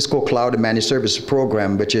as a Cisco Cloud and Managed Services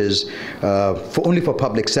Program, which is only for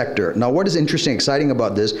public sector. Now, what is interesting, exciting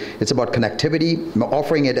about this, it's about connectivity,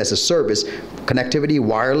 offering it as a service, connectivity,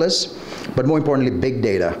 wireless, but more importantly, big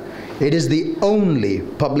data. It is the only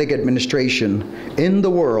public administration in the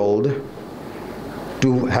world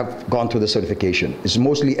to have gone through the certification. It's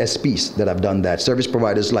mostly SPs that have done that. Service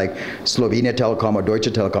providers like Slovenia Telecom or Deutsche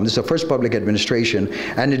Telekom. This is the first public administration,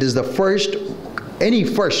 and it is the first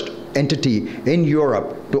entity in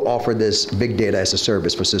Europe to offer this big data as a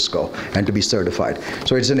service for Cisco and to be certified.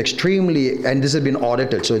 So it's an extremely, and this has been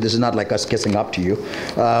audited, so this is not like us kissing up to you,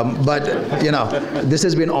 but you know, this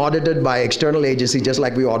has been audited by external agencies just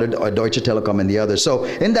like we audited Deutsche Telekom and the others. So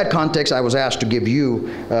in that context, I was asked to give you,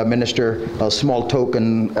 Minister, a small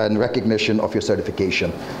token and recognition of your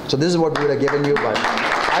certification. So this is what we would have given you, but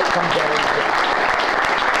I come down.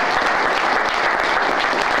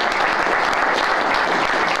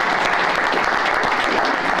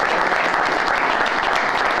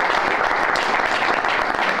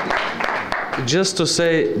 Just to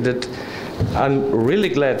say that I'm really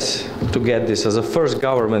glad to get this as a first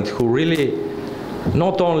government who really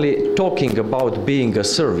not only talking about being a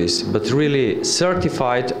service, but really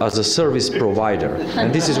certified as a service provider.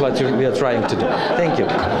 And this is what we are trying to do. Thank you.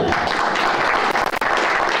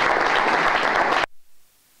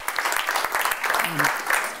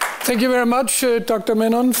 Thank you very much, Dr.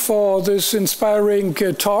 Menon, for this inspiring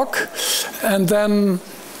talk. And then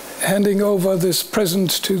handing over this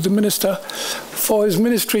present to the minister for his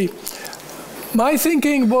ministry. My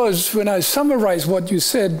thinking was, when I summarized what you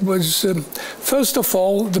said, was first of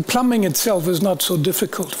all, the plumbing itself is not so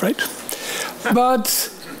difficult, right?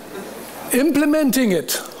 But implementing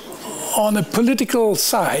it on a political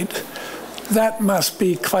side, that must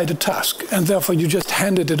be quite a task, and therefore you just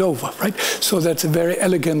handed it over, right? So that's a very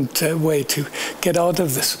elegant way to get out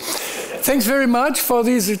of this. Thanks very much for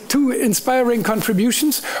these 2 inspiring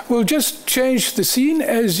contributions. We'll just change the scene,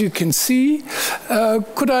 as you can see.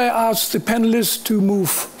 Could I ask the panelists to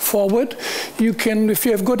move forward? You can, if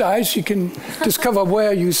you have good eyes, you can discover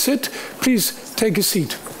where you sit. Please take a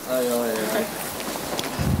seat.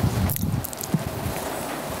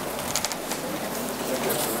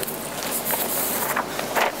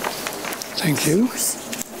 Thank you.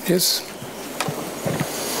 Yes.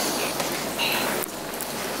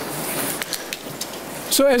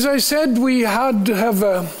 So as I said, we had to have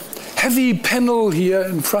a heavy panel here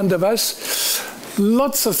in front of us.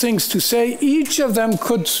 Lots of things to say. Each of them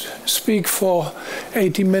could speak for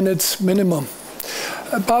 80 minutes minimum.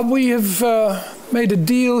 But we have made a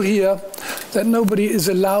deal here that nobody is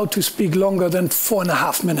allowed to speak longer than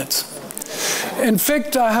 4.5 minutes. In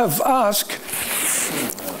fact, I have asked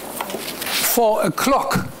for a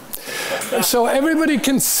clock, so everybody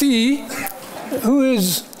can see who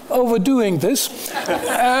is overdoing this.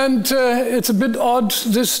 And it's a bit odd.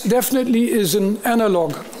 This definitely is an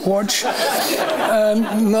analog watch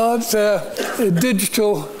and not a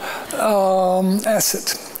digital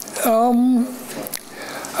asset.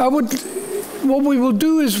 What we will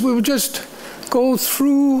do is we will just go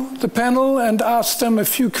through the panel and ask them a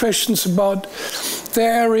few questions about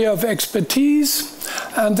their area of expertise.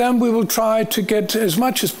 and then we will try to get as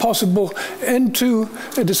much as possible into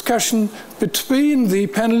a discussion between the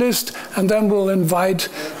panelists, and then we'll invite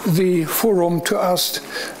the forum to ask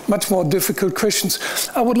much more difficult questions.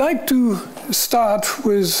 I would like to start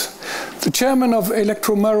with the chairman of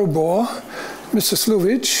Maribor, Mr.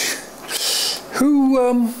 Slovic, who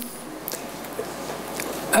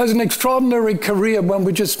has an extraordinary career. When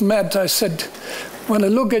we just met, I said, when I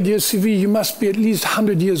look at your CV, you must be at least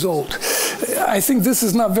 100 years old. I think this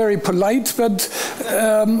is not very polite, but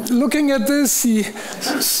looking at this, he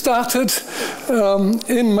started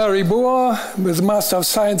in Maribor with a Master of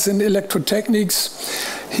Science in Electrotechnics.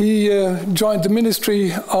 He joined the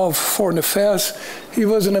Ministry of Foreign Affairs. He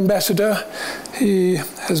was an ambassador. He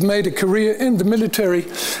has made a career in the military.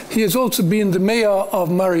 He has also been the mayor of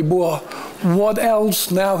Maribor. What else?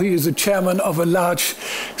 Now he is the chairman of a large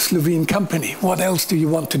Slovene company. What else do you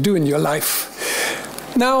want to do in your life?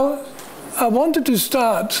 Now, I wanted to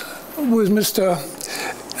start with Mr.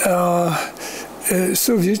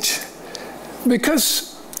 Sovic,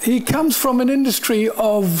 because he comes from an industry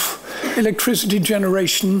of electricity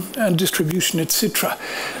generation and distribution, etc.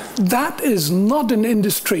 That is not an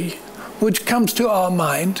industry which comes to our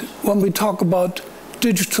mind when we talk about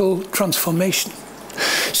digital transformation.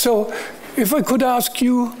 So, if I could ask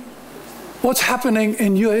you, what's happening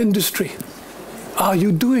in your industry? Are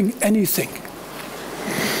you doing anything?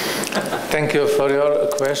 Thank you for your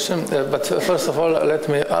question. But first of all, let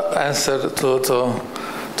me answer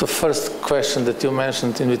to first question that you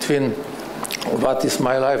mentioned in between. What is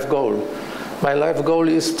my life goal? My life goal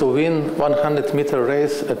is to win 100-meter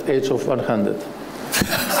race at age of 100.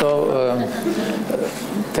 So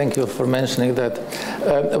thank you for mentioning that.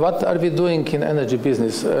 What are we doing in energy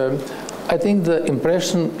business? I think the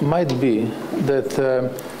impression might be that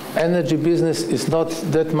energy business is not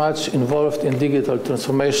that much involved in digital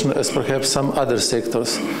transformation as perhaps some other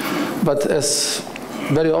sectors. But as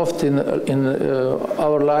very often in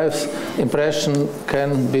our lives, impression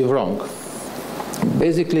can be wrong.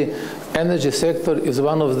 Basically, energy sector is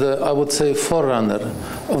one of the, I would say, forerunner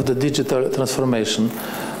of the digital transformation.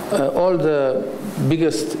 All the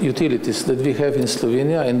biggest utilities that we have in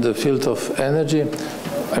Slovenia in the field of energy,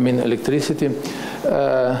 I mean electricity,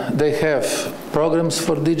 they have programs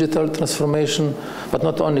for digital transformation, but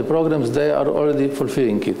not only programs, they are already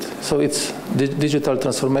fulfilling it. So it's digital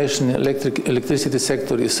transformation in electricity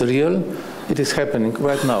sector is real. It is happening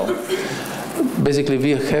right now. Basically,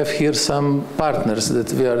 we have here some partners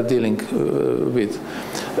that we are dealing with.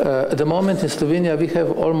 At the moment in Slovenia, we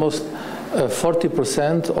have almost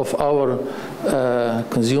 40% of our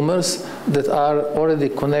consumers that are already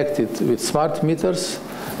connected with smart meters,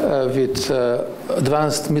 with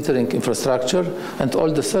advanced metering infrastructure, and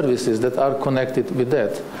all the services that are connected with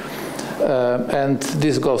that. And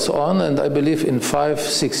this goes on, and I believe in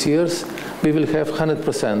 5-6 years, we will have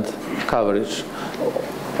 100% coverage.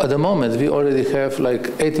 At the moment, we already have like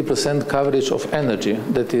 80% coverage of energy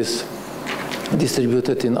that is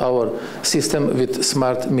distributed in our system with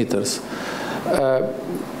smart meters.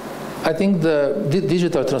 I think the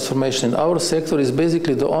digital transformation in our sector is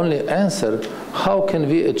basically the only answer. How can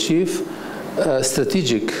we achieve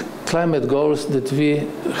strategic climate goals that we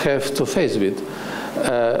have to face with?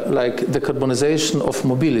 Like decarbonization of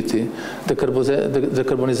mobility,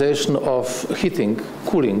 decarbonization of heating,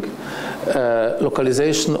 cooling,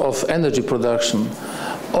 localization of energy production.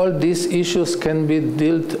 All these issues can be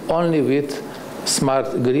dealt only with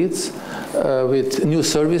smart grids, with new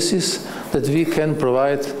services that we can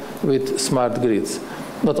provide with smart grids.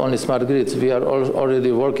 Not only smart grids, we are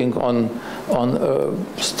already working on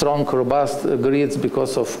strong, robust grids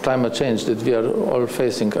because of climate change that we are all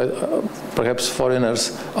facing. Perhaps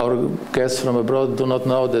foreigners, our guests from abroad, do not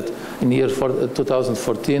know that in year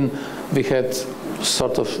 2014 we had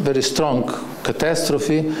sort of very strong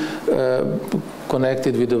catastrophe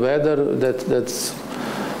connected with the weather that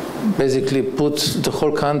basically put the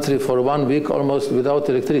whole country for 1 week almost without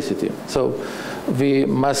electricity. So we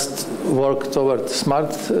must work toward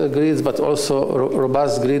smart grids, but also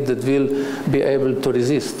robust grid that will be able to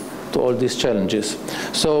resist to all these challenges.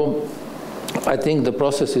 So I think the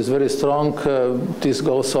process is very strong. This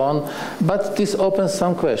goes on, but this opens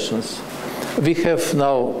some questions. We have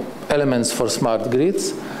now elements for smart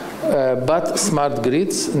grids, but smart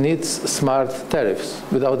grids need smart tariffs.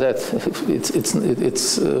 Without that,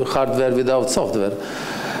 it's hardware without software.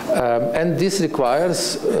 And this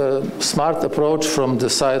requires a smart approach from the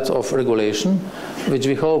side of regulation, which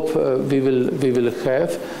we hope we will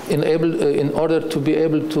have, in order to be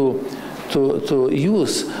able to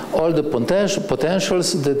use all the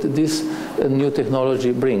potentials that this new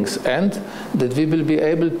technology brings, and that we will be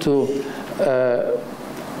able to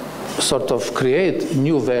sort of create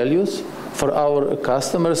new values for our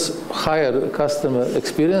customers, higher customer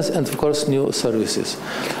experience, and of course new services.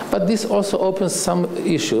 But this also opens some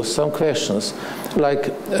issues, some questions, like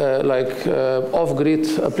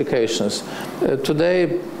off-grid applications.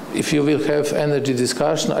 Today, if you will have energy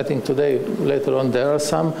discussion, I think today, later on, there are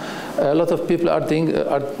some. A lot of people are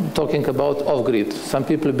talking about off-grid. Some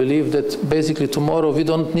people believe that basically tomorrow we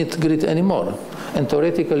don't need grid anymore. And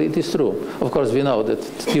theoretically it is true. Of course, we know that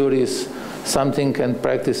theory is something and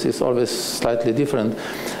practice is always slightly different.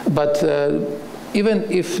 But even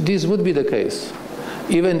if this would be the case,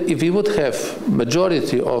 even if we would have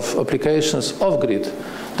majority of applications off-grid,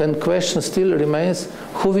 then question still remains,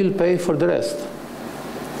 who will pay for the rest?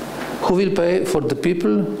 Who will pay for the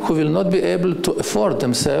people who will not be able to afford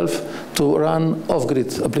themselves to run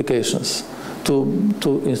off-grid applications,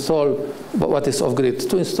 to install what is off-grid,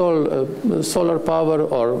 to install solar power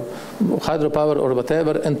or hydropower or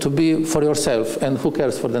whatever, and to be for yourself, and who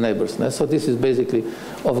cares for the neighbors? So this is basically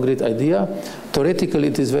off-grid idea. Theoretically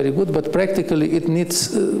it is very good, but practically it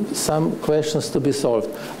needs some questions to be solved.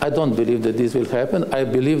 I don't believe that this will happen. I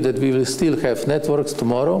believe that we will still have networks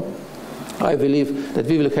tomorrow. I believe that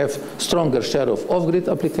we will have stronger share of off-grid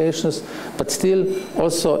applications, but still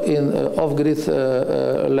also in off-grid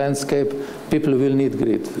landscape, people will need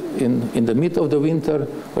grid. In the mid of the winter,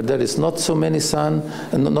 where there is not so many sun,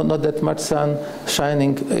 and not that much sun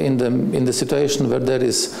shining, in the situation where there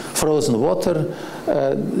is frozen water,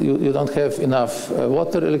 you don't have enough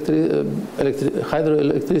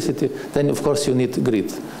hydroelectricity, then of course you need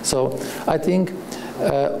grid. So I think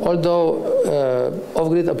although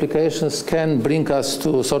off-grid applications can bring us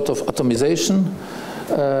to sort of atomization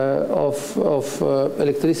of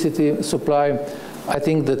electricity supply, I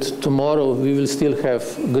think that tomorrow we will still have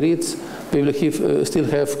grids, we will still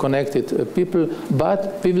have connected people,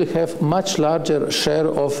 but we will have much larger share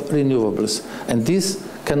of renewables. And this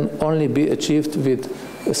can only be achieved with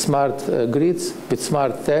smart grids, with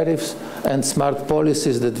smart tariffs, and smart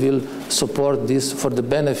policies that will support this for the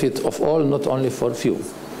benefit of all, not only for few.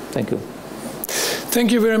 Thank you.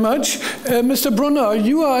 Thank you very much. Mr. Brunner,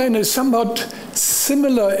 you are in a somewhat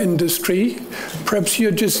similar industry. Perhaps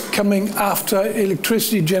you're just coming after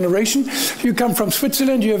electricity generation. You come from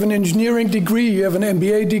Switzerland, you have an engineering degree, you have an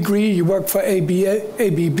MBA degree, you work for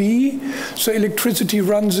ABB, so electricity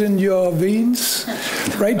runs in your veins,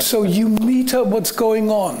 right? So you meter what's going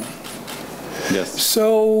on. Yes.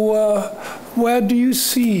 So where do you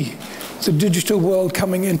see the digital world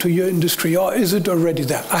coming into your industry, or is it already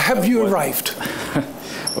there? Have you arrived?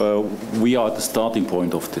 We are at the starting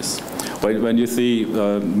point of this. When you see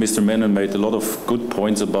Mr. Menon made a lot of good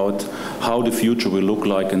points about how the future will look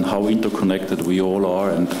like and how interconnected we all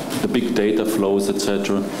are and the big data flows,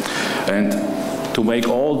 etc. And to make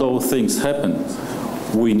all those things happen,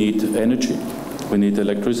 we need energy. We need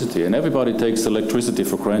electricity. And everybody takes electricity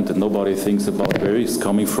for granted. Nobody thinks about where it's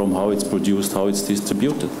coming from, how it's produced, how it's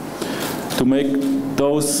distributed. To make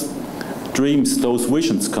those dreams, those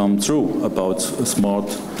visions come true about a smart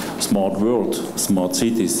world, smart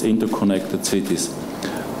cities, interconnected cities,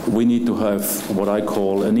 we need to have what I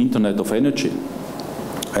call an Internet of Energy.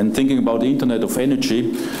 And thinking about the Internet of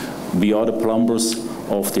Energy, we are the plumbers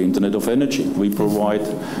of the Internet of Energy. We provide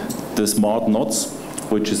the smart nodes,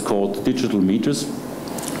 which is called digital meters,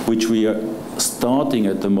 which we are starting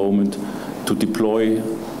at the moment to deploy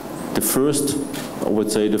the first, I would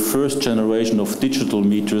say, the first generation of digital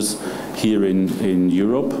meters here in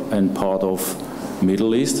Europe and part of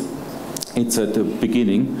Middle East. It's at the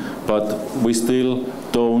beginning, but we still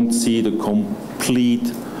don't see the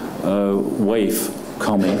complete wave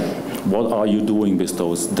coming. What are you doing with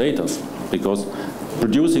those data? Because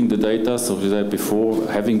producing the data, so we said before,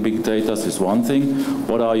 having big data is one thing.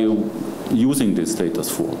 What are you using these data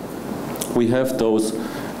for? We have those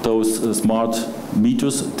smart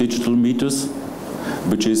meters, digital meters,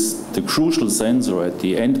 which is the crucial sensor at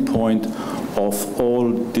the end point of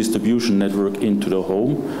all distribution network into the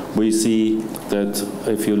home. We see that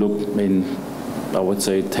if you look in, I would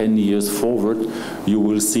say, 10 years forward, you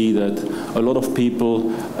will see that a lot of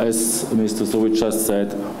people, as Mr. Sovic just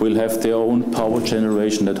said, will have their own power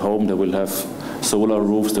generation at home. They will have solar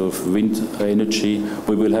roofs, they have wind energy.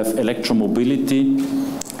 We will have electromobility.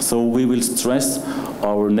 So we will stress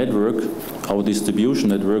our network, our distribution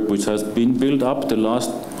network, which has been built up the last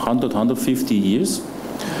 100, 150 years,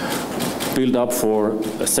 built up for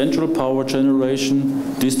a central power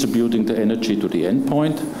generation, distributing the energy to the end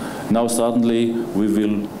point. Now suddenly we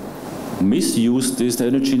will misuse this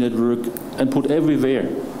energy network and put everywhere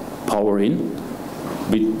power in.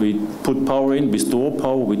 We put power in, we store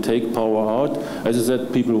power, we take power out. As I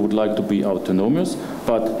said, people would like to be autonomous,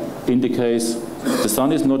 But in the case the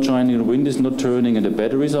sun is not shining, the wind is not turning, and the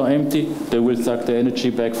batteries are empty, they will suck the energy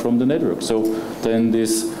back from the network. So then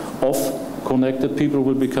this off-connected people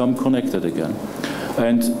will become connected again.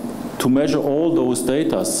 And to measure all those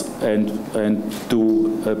data and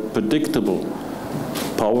do a predictable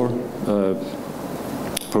power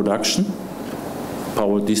production,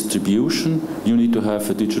 power distribution, you need to have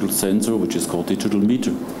a digital sensor, which is called digital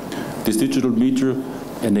meter. This digital meter,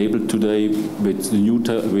 enabled today with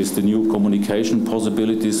the new communication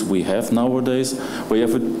possibilities we have nowadays, we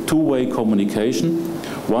have a two-way communication.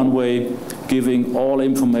 One way giving all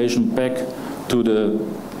information back to the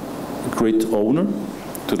grid owner,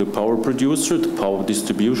 to the power producer, the power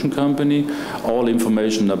distribution company, all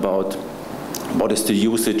information about what is the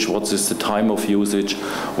usage, what is the time of usage,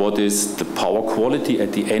 what is the power quality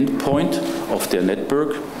at the end point of their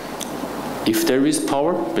network, if there is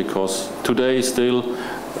power, because today still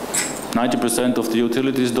 90% of the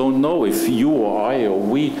utilities don't know if you or I or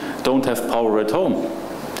we don't have power at home.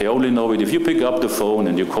 They only know it if you pick up the phone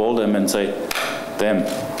and you call them and say, damn,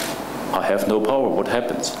 I have no power, what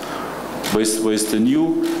happens? With the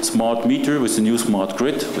new smart meter, with the new smart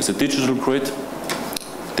grid, with the digital grid,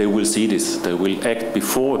 they will see this. They will act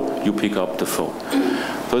before you pick up the phone.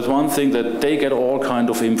 So it's one thing that they get all kind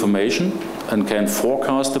of information and can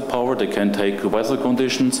forecast the power. They can take weather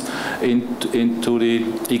conditions into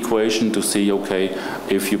the equation to see, okay,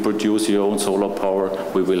 if you produce your own solar power,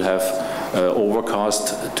 we will have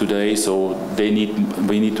overcast today, so we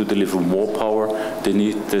need to deliver more power.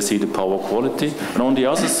 They see the power quality. And on the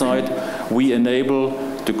other side, we enable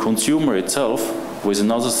the consumer itself with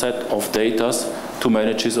another set of data to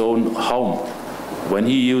manage his own home. When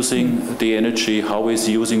he's using the energy, how he's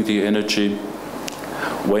using the energy,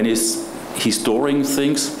 when is he storing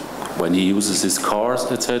things, when he uses his cars,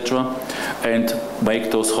 etc., and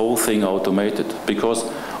make those whole thing automated. Because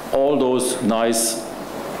all those nice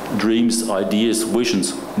dreams, ideas,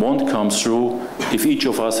 visions won't come through if each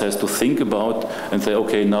of us has to think about and say,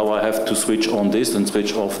 okay, now I have to switch on this and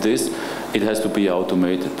switch off this. It has to be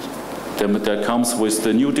automated. There comes with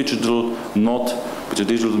the new digital node, with the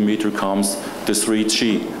digital meter comes the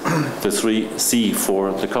 3G, the 3C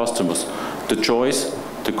for the customers. The choice,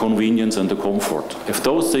 the convenience and the comfort. If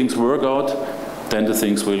those things work out, then the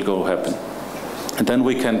things will go happen. And then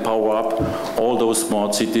we can power up all those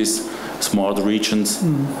smart cities, smart regions,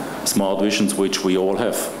 smart visions which we all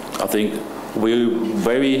have. I think we're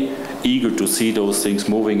very eager to see those things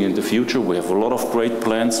moving in the future. We have a lot of great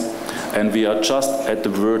plans and we are just at the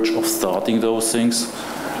verge of starting those things.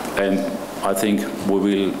 And I think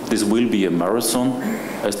this will be a marathon.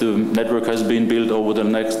 As the network has been built over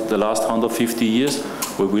the last 150 years,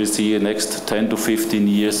 we will see in the next 10 to 15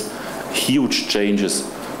 years huge changes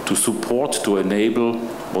to support, to enable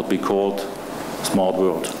what we call smart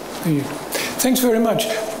world. Thanks very much.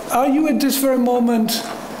 Are you at this very moment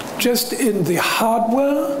just in the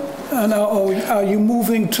hardware, and are you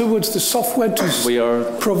moving towards the software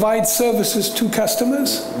to provide services to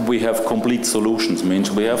customers? We have complete solutions.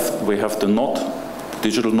 Means we have the node,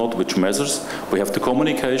 digital node, which measures. We have the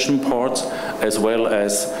communication parts, as well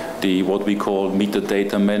as the what we call meter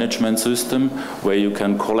data management system, where you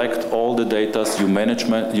can collect all the data, you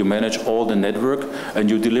manage all the network, and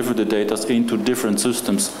you deliver the data into different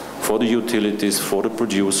systems for the utilities, for the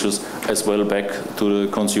producers, as well back to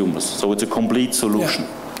the consumers. So it's a complete solution.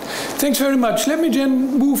 Yeah. Thanks very much. Let me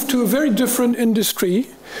then move to a very different industry,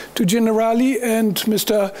 to Generali and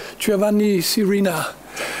Mr. Giovanni Sirina.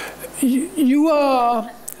 You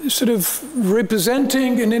are sort of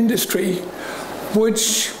representing an industry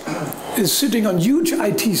which is sitting on huge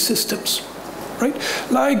IT systems, right?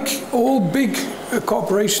 Like all big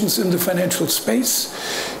corporations in the financial space,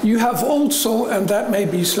 you have also, and that may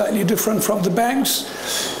be slightly different from the banks,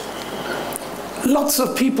 lots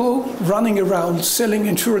of people running around selling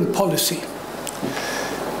insurance policy.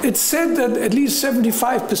 It's said that at least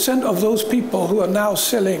 75% of those people who are now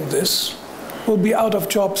selling this will be out of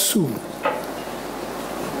jobs soon.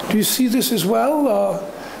 Do you see this as well,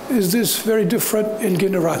 or is this very different in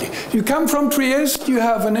Generali? You come from Trieste, you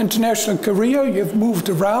have an international career, you've moved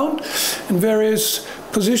around in various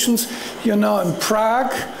positions. You're now in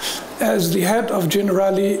Prague as the head of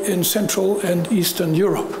Generali in Central and Eastern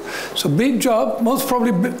Europe. So big job, most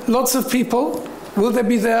probably lots of people. Will they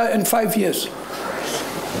be there in 5 years?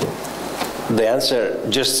 The answer,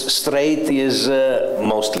 just straight, is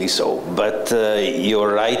mostly so. But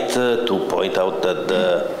you're right to point out that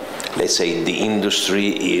let's say the industry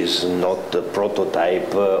is not the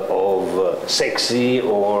prototype of sexy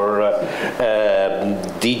or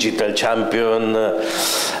digital champion.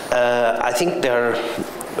 I think there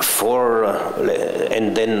are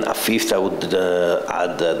and then a fifth I would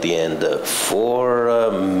add at the end,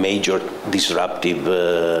 4 major disruptive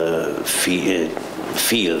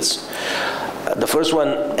fields. The first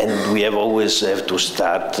one, and we always have to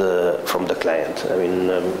start from the client. I mean,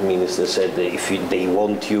 Minister said if they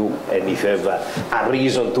want you, and if you have a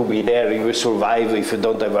reason to be there, you will survive. If you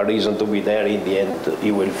don't have a reason to be there, in the end,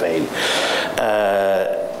 you will fail.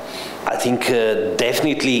 I think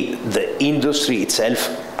definitely the industry itself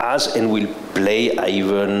has and will play an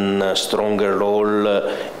even stronger role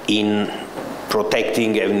in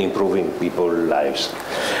protecting and improving people's lives.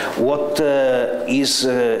 What is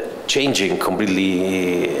changing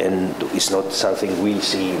completely, and it's not something we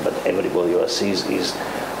see, but everybody else sees, is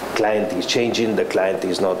client is changing. The client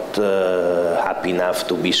is not happy enough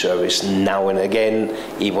to be serviced now and again.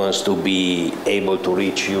 He wants to be able to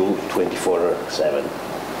reach you 24/7.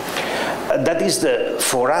 That is,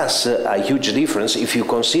 for us, a huge difference if you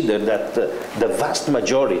consider that the vast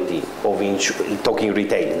majority of talking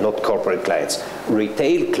retail, not corporate clients,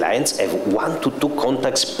 retail clients have 1 to 2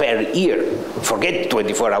 contacts per year. Forget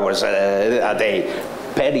 24 hours a day,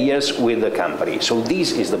 per year with the company. So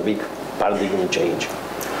this is the big paradigm change,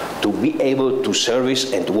 to be able to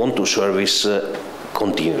service and to want to service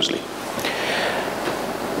continuously.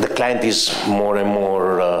 The client is more and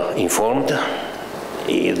more informed.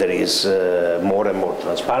 There is more and more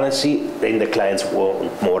transparency, then the clients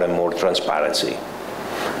want more and more transparency.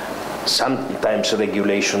 Sometimes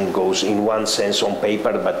regulation goes in one sense on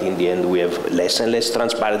paper, but in the end we have less and less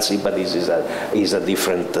transparency, but this is a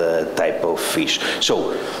different type of fish.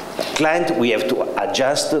 So, client, we have to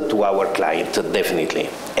adjust to our client, definitely.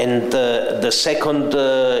 And the second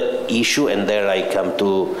issue, and there I come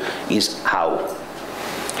to, is how.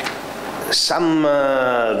 Some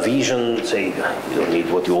vision say you don't need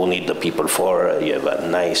what you all need the people for. You have a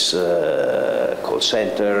nice call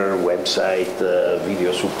center, website,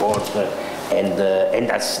 video support, and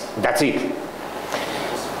that's it.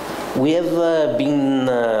 We have been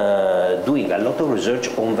doing a lot of research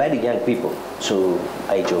on very young people. So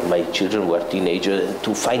age of my children were teenagers,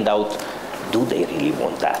 to find out, do they really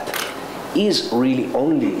want that? Is really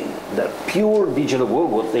only the pure digital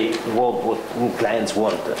world what clients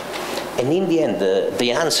want? And in the end,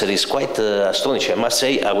 the answer is quite astonishing. I must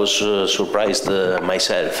say, I was surprised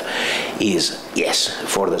myself. Is yes,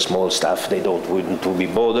 for the small stuff, they don't want to be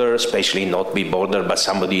bothered, especially not be bothered by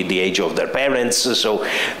somebody the age of their parents. So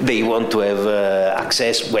they want to have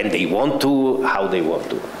access when they want to, how they want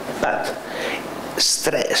to. But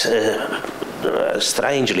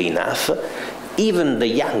strangely enough, even the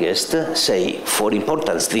youngest say, for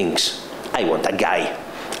important things, I want a guy.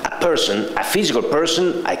 A person, a physical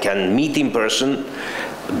person, I can meet in person,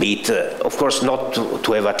 be it, of course, not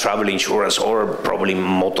to have a travel insurance, or probably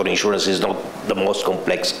motor insurance is not the most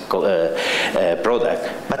complex product.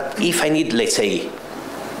 But if I need, let's say,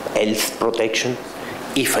 health protection,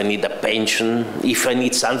 if I need a pension, if I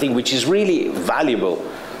need something which is really valuable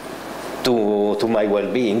to my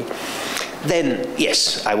well-being, then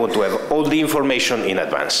yes, I want to have all the information in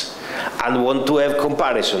advance. And want to have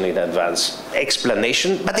comparison in advance,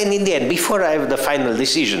 explanation, but then in the end, before I have the final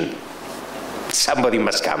decision, somebody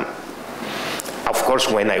must come. Of course,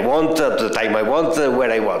 when I want, at the time I want,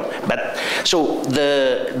 where I want. But so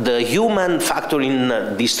the human factor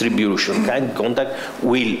in distribution, kind contact,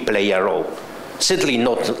 will play a role. Certainly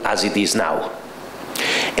not as it is now.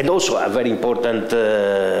 And also a very important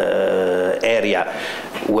area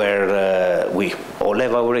where we all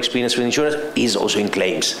have our experience with insurance is also in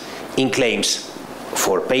claims. In claims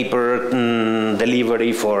for paper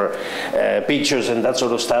delivery, for pictures and that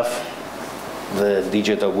sort of stuff, the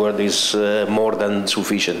digital world is more than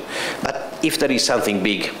sufficient. But if there is something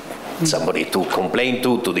big, somebody to complain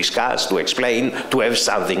to discuss, to explain, to have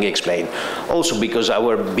something explained. Also because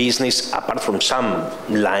our business, apart from some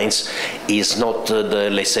lines, is not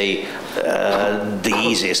let's say, the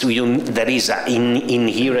easiest. There is an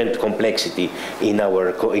inherent complexity in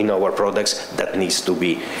our products that needs to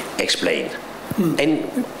be explained. And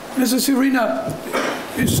Mrs. Serena,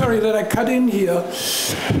 sorry that I cut in here.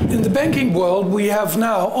 In the banking world, we have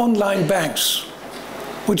now online banks,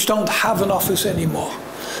 which don't have an office anymore.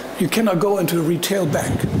 You cannot go into a retail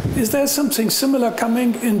bank. Is there something similar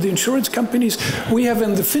coming in the insurance companies? We have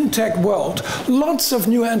in the fintech world lots of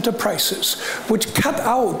new enterprises which cut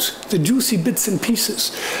out the juicy bits and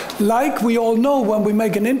pieces. Like we all know, when we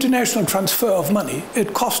make an international transfer of money,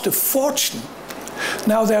 it costs a fortune.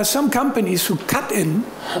 Now there are some companies who cut in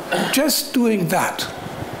just doing that.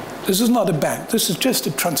 This is not a bank, this is just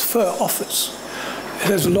a transfer office. It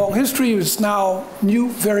has a long history, it's now new,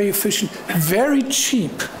 very efficient, very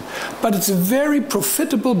cheap. but it's a very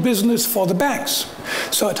profitable business for the banks.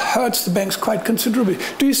 So it hurts the banks quite considerably.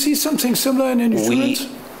 Do you see something similar in insurance?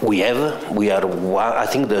 We are, I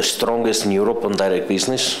think, the strongest in Europe on direct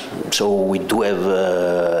business. So we do have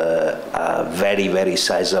a very, very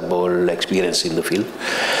sizable experience in the field.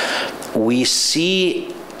 We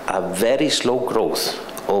see a very slow growth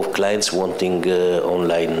of clients wanting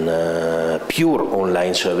pure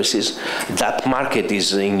online services. That market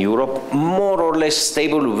is in Europe more or less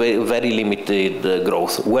stable, very limited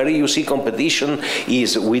growth. Where you see competition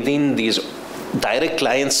is within these direct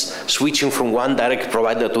clients switching from one direct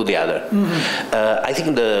provider to the other. I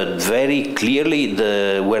think very clearly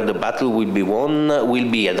where the battle will be won will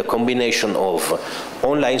be at the combination of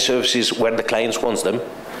online services where the clients want them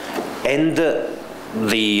and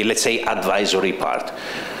the, let's say, advisory part.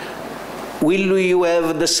 Will you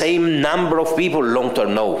have the same number of people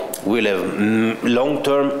long-term? No. We'll have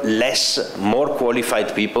long-term less, more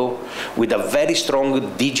qualified people with a very strong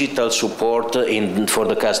digital support for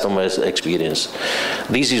the customer's experience.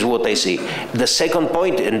 This is what I see. The second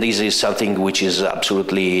point, and this is something which is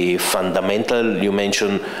absolutely fundamental, you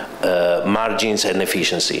mentioned margins and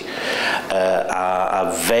efficiency.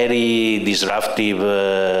 A very disruptive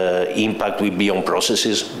impact will be on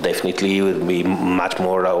processes. Definitely will be much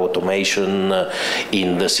more automation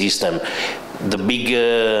in the system. The big,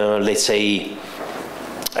 let's say,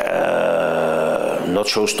 not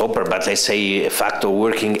showstopper, but let's say a factor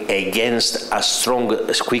working against a strong,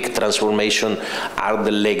 quick transformation are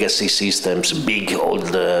the legacy systems, big old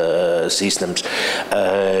systems.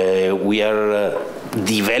 We are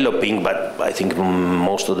developing, but I think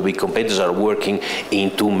most of the big competitors are working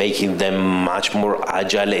into making them much more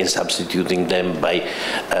agile and substituting them by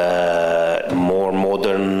more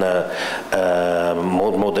modern,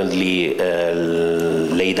 more modernly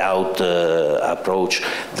laid out approach.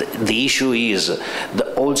 The issue is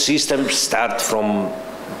the old systems start from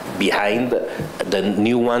behind, the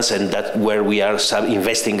new ones, and that where we are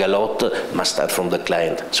investing a lot must start from the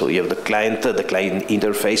client. So you have the client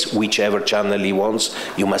interface, whichever channel he wants,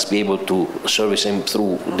 you must be able to service him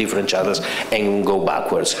through different channels and go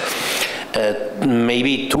backwards.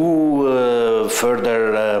 Maybe two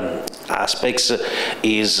further aspects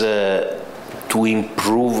is to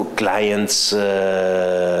improve clients'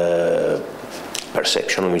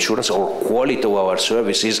 perception of insurance or quality of our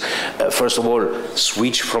services. First of all,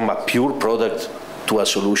 switch from a pure product to a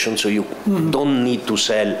solution, so you don't need to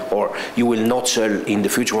sell, or you will not sell in the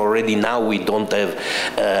future. Already now we don't have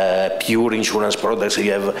pure insurance products.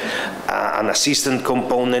 You have an assistant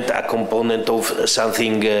component, a component of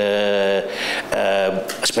something,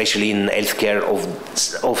 especially in healthcare,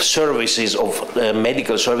 of services, of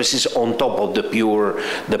medical services on top of the pure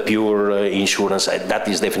insurance. That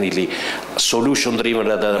is definitely solution-driven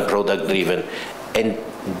rather than product-driven. And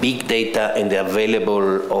big data and the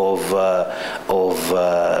available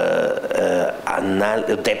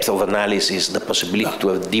depth of analysis, the possibility to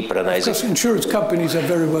have deeper analysis. Because insurance companies are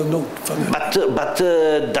very well known for that. But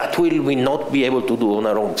that will we not be able to do on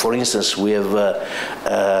our own. For instance, we have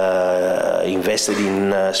invested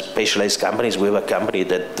in specialized companies. We have a company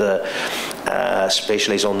that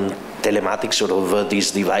specializes on telematics, sort of these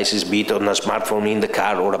devices, be it on a smartphone in the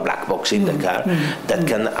car or a black box in the car, that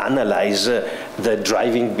can analyze the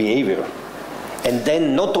driving behavior. And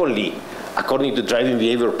then not only according to driving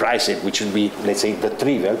behavior price it, which would be, let's say, the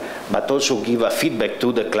trivial, but also give a feedback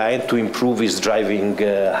to the client to improve his driving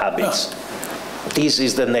habits. This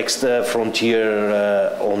is the next frontier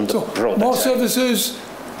on the product more side. Services,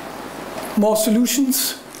 more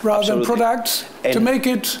solutions rather than products, and to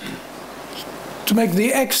make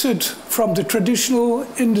the exit from the traditional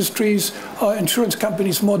industries or insurance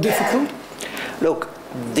companies more difficult? Look,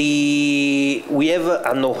 we have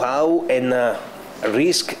a know-how and a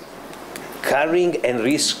risk carrying and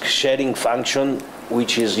risk sharing function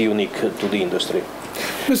which is unique to the industry.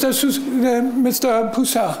 Mr.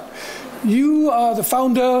 Poussard, you are the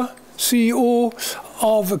founder, CEO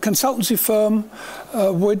of a consultancy firm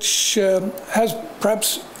which has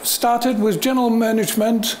perhaps started with general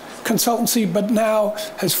management consultancy, but now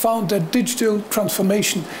has found that digital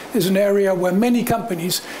transformation is an area where many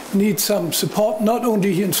companies need some support, not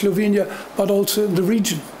only here in Slovenia, but also in the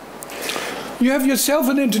region. You have yourself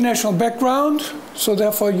an international background, so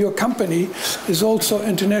therefore your company is also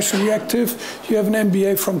internationally active. You have an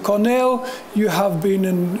MBA from Cornell, you have been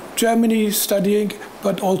in Germany studying,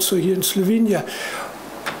 but also here in Slovenia.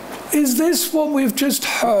 Is this what we've just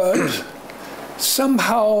heard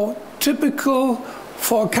somehow typical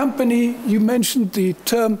for a company? You mentioned the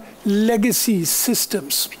term legacy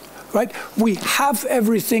systems, right? We have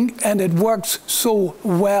everything and it works so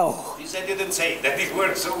well. because I didn't say that it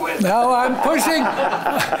works so well. Now I'm pushing.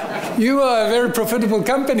 You are a very profitable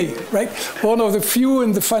company, right? One of the few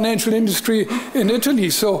in the financial industry in Italy.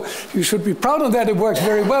 So you should be proud of that. It works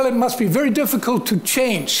very well. It must be very difficult to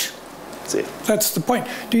change. That's the point.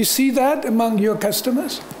 Do you see that among your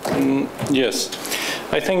customers? Yes.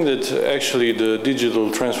 I think that actually the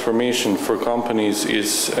digital transformation for companies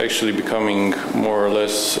is actually becoming more or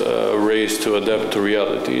less a race to adapt to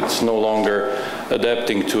reality. It's no longer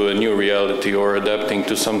adapting to a new reality or adapting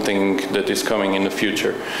to something that is coming in the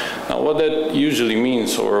future. Now, what that usually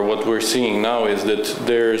means, or what we're seeing now, is that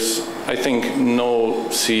there's, I think, no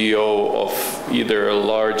CEO of either a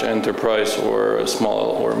large enterprise or a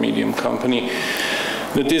small or medium company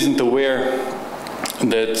that isn't aware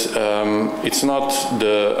that it's not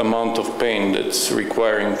the amount of pain that's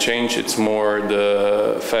requiring change, it's more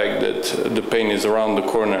the fact that the pain is around the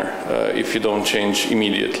corner if you don't change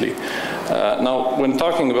immediately. Now, when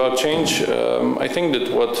talking about change, I think that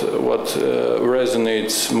what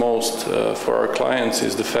resonates most for our clients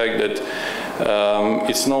is the fact that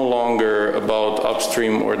it's no longer about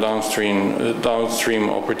upstream or downstream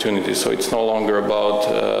opportunities. So it's no longer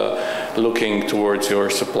about looking towards your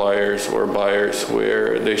suppliers or buyers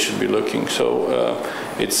where they should be looking. So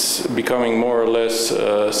it's becoming more or less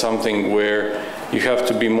something where you have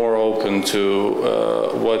to be more open to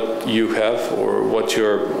what you have or what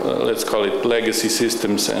your, let's call it, legacy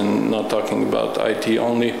systems, and not talking about IT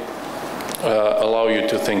only, allow you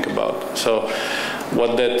to think about. So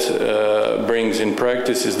what that brings in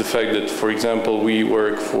practice is the fact that, for example, we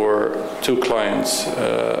work for 2 clients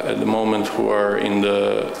at the moment who are in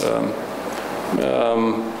the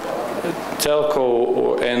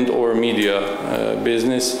telco and/or media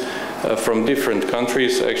business from different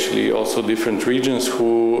countries, actually also different regions,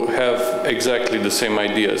 who have exactly the same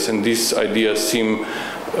ideas, and these ideas seem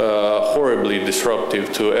horribly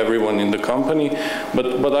disruptive to everyone in the company.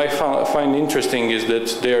 But what I find interesting is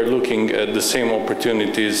that they are looking at the same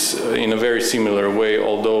opportunities in a very similar way,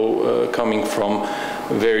 although coming from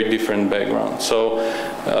very different backgrounds. So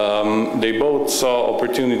they both saw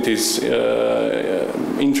opportunities,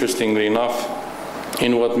 interestingly enough,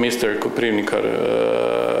 in what Mr.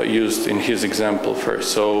 Koprivnikar used in his example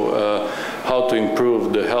first. So how to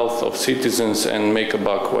improve the health of citizens and make a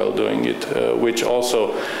buck while doing it, which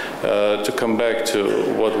also, to come back to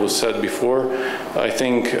what was said before, I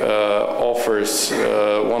think offers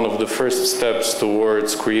one of the first steps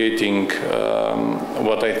towards creating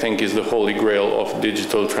what I think is the holy grail of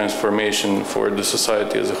digital transformation for the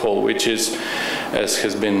society as a whole, which is, as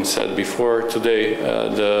has been said before today,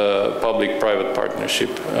 the public-private partnership.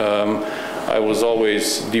 I was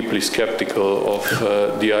always deeply skeptical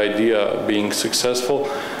of the idea being successful,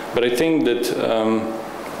 but I think that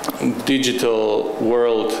digital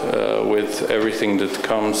world with everything that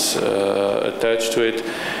comes attached to it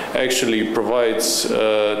actually provides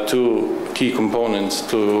 2 key components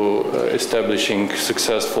to establishing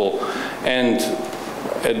successful and,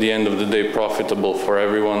 at the end of the day, profitable for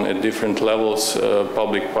everyone at different levels,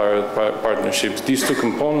 public-private partnerships. These 2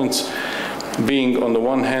 components being, on the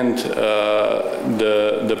one hand,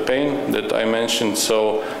 the pain that I mentioned.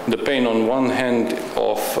 So the pain on one hand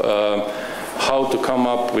of how to come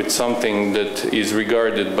up with something that is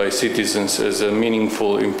regarded by citizens as a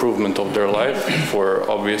meaningful improvement of their life for,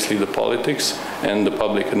 obviously, the politics and the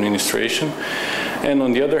public administration. And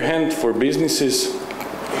on the other hand, for businesses,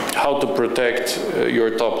 how to protect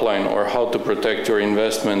your top line, or how to protect your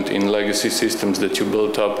investment in legacy systems that you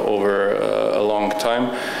built up over a long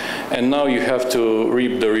time. And now you have to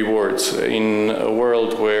reap the rewards in a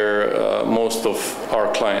world where most of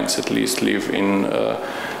our clients, at least, live in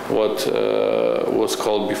what was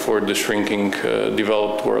called before the shrinking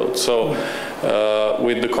developed world. So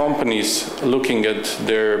with the companies looking at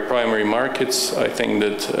their primary markets, I think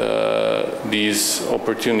that these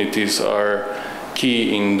opportunities are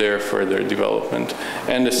key in their further development.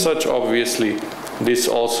 And as such, obviously, this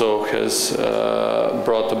also has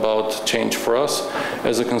brought about change for us.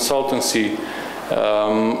 As a consultancy,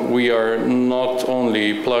 we are not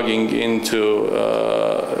only plugging into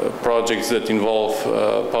projects that involve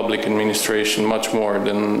public administration much more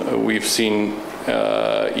than we've seen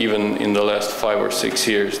even in the last 5 or 6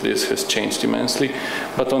 years. This has changed immensely.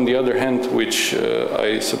 But on the other hand, which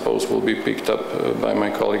I suppose will be picked up by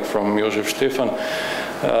my colleague from Jozef Stefan,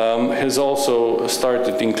 has also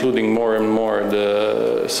started including more and more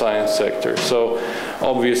the science sector. So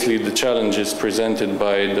obviously the challenges presented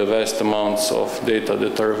by the vast amounts of data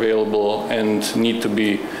that are available and need to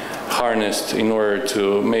be harnessed in order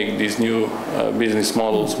to make these new business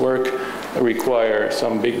models work require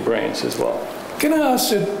some big brains as well. Can I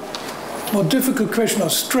ask more difficult question or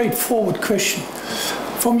straightforward question.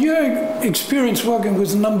 From your experience working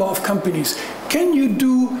with a number of companies, can you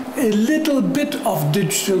do a little bit of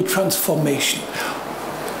digital transformation?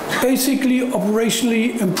 Basically,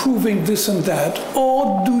 operationally improving this and that?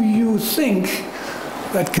 Or do you think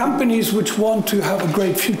that companies which want to have a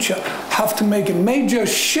great future have to make a major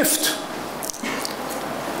shift,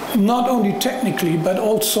 not only technically, but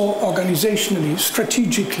also organizationally,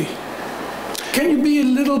 strategically? Can you be a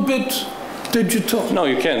little bit digital? No,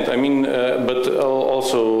 you can't. I mean, but I'll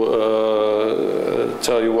also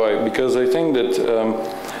tell you why. Because I think that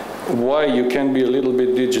why you can be a little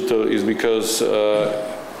bit digital is because,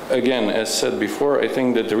 again, as said before, I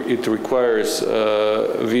think that it requires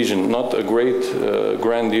vision, not a great,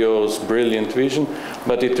 grandiose, brilliant vision,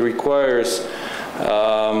 but it requires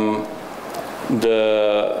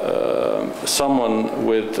someone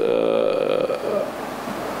with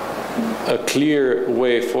a clear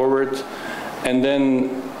way forward, and then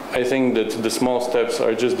I think that the small steps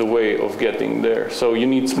are just the way of getting there. So you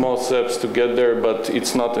need small steps to get there, but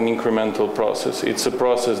it's not an incremental process. It's a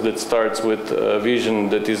process that starts with a vision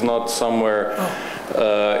that is not somewhere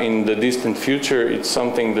in the distant future. It's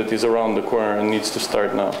something that is around the corner and needs to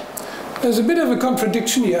start now. There's a bit of a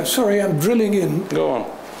contradiction here. Sorry, I'm drilling in. Go on.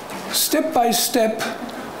 Step by step,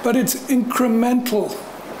 but it's incremental.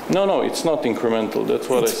 No, it's not incremental. That's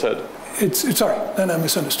what I said. Sorry, then I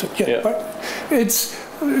misunderstood. Yeah. But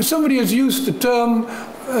somebody has used the term,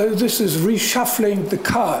 this is reshuffling the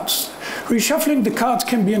cards. Reshuffling the cards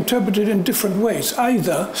can be interpreted in different ways.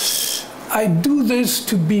 Either I do this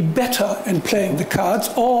to be better in playing the cards,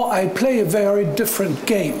 or I play a very different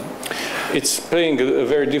game. It's playing a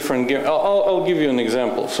very different game. I'll give you an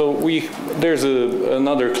example. So there's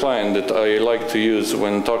another client that I like to use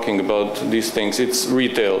when talking about these things. It's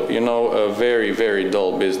retail, you know, a very, very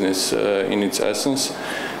dull business in its essence.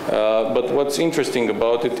 But what's interesting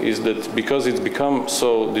about it is that because it's become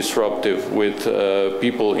so disruptive with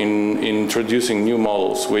people introducing new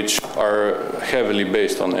models, which are heavily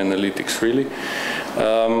based on analytics, really,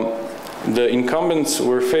 the incumbents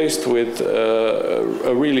were faced with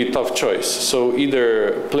a really tough choice. So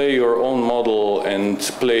either play your own model and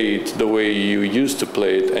play it the way you used to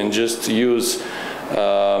play it and just use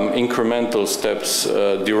incremental steps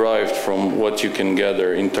derived from what you can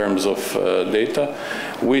gather in terms of data,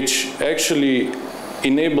 which actually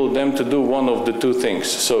enable them to do one of the two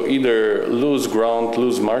things. So either lose ground,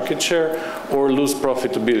 lose market share, or lose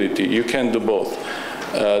profitability. You can't do both.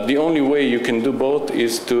 The only way you can do both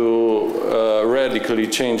is to radically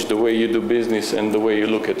change the way you do business and the way you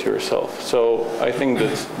look at yourself. So I think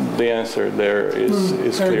that the answer there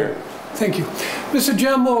is clear. Thank you. Mr.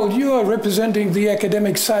 Jamol, you are representing the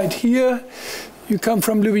academic side here. You come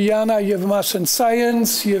from Ljubljana, you have a Master in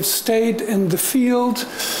Science, you have stayed in the field,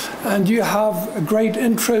 and you have a great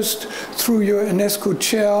interest through your UNESCO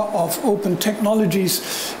Chair of Open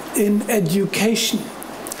Technologies in education.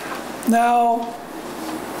 Now,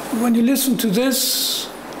 when you listen to this,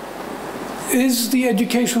 is the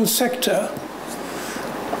educational sector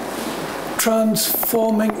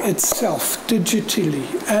transforming itself digitally?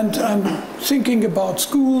 And I'm thinking about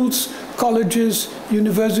schools, colleges,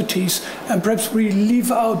 universities, and perhaps we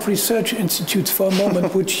leave out research institutes for a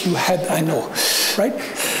moment, which you had, I know, right?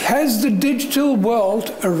 Has the digital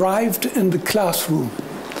world arrived in the classroom?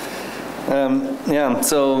 Yeah,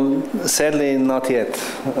 so sadly not yet.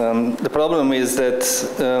 The problem is that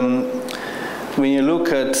when you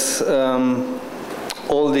look at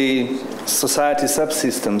all the society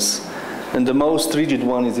subsystems, and the most rigid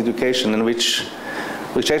one is education, and which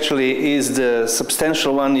actually is the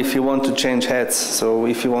substantial one if you want to change heads. So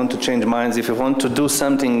if you want to change minds, if you want to do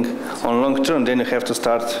something on long term, then you have to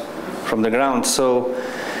start from the ground. So,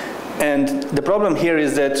 and the problem here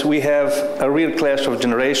is that we have a real clash of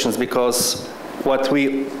generations, because what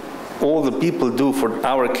all the people do for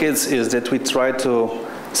our kids is that we try to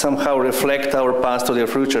somehow reflect our past to their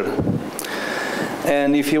future.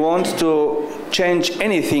 And if you want to change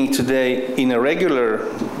anything today in a regular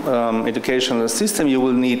educational system, you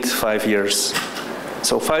will need 5 years.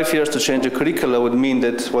 So 5 years to change a curriculum would mean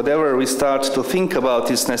that whatever we start to think about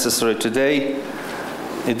is necessary today,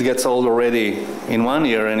 it gets old already in 1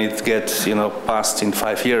 year, and it gets, you know, passed in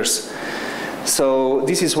 5 years. So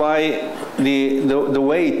this is why the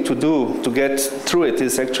way to get through it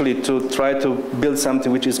is actually to try to build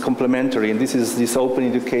something which is complementary, and this is this open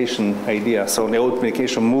education idea. So the open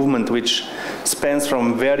education movement, which spans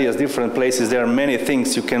from various different places. There are many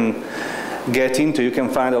things you can get into. You can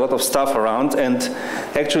find a lot of stuff around, and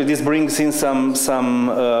actually this brings in some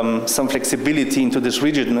flexibility into this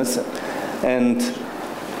rigidness. And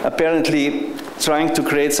apparently trying to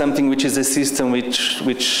create something which is a system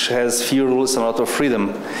which has few rules and a lot of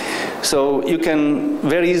freedom. So you can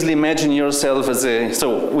very easily imagine yourself as a,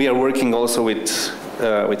 so we are working also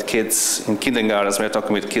with kids in kindergartens. We are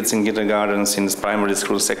talking with kids in kindergartens, in primary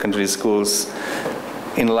schools, secondary schools,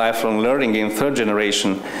 in lifelong learning, in third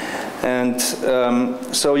generation. And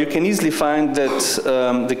so you can easily find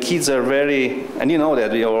that the kids are very, and you know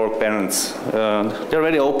that, we are all parents, they're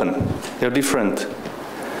very open, they're different.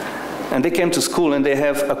 And they came to school and they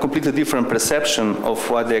have a completely different perception of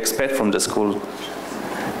what they expect from the school.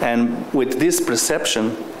 And with this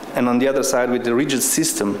perception, and on the other side with the rigid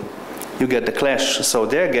system, you get the clash. So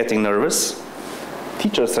they're getting nervous,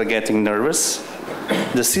 teachers are getting nervous,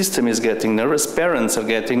 the system is getting nervous, parents are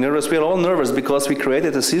getting nervous. We are all nervous because we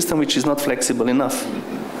created a system which is not flexible enough.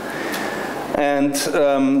 And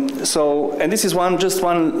and this is just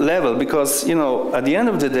one level, because, you know, at the end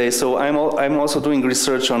of the day, so I'm also doing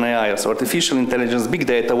research on AI, so artificial intelligence, big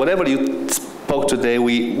data, whatever you spoke today,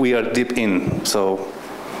 we are deep in. So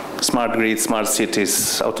smart grid, smart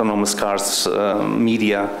cities, autonomous cars,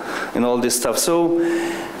 media, and all this stuff. So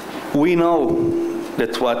we know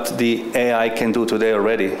that what the AI can do today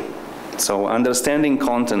already. So understanding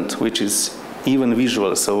content, which is even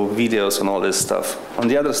visual, so videos and all this stuff. On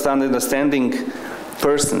the other hand, understanding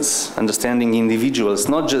persons, understanding individuals,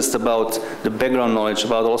 not just about the background knowledge,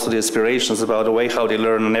 about also the aspirations, about the way how they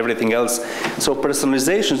learn and everything else. So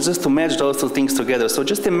personalization, just to match those two things together. So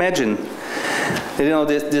just imagine, you know,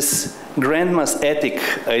 this grandma's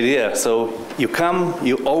ethic idea. So you come,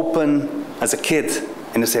 you open as a kid,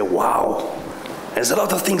 and you say, wow, there's a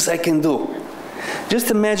lot of things I can do. Just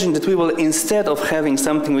imagine that we will, instead of having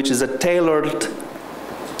something which is a tailored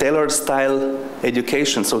style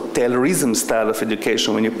education, so Taylorism style of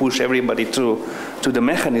education, when you push everybody to the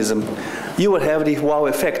mechanism, you will have the wow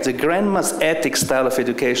effect, the grandma's ethics style of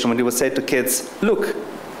education, when you would say to kids, look,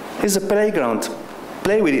 here's a playground,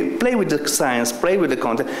 play with it, play with the science, play with the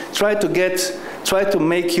content, try to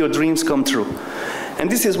make your dreams come true. And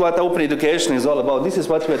this is what open education is all about. This is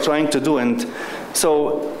what we're trying to do. And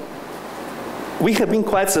so we have been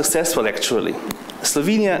quite successful, actually.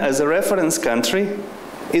 Slovenia as a reference country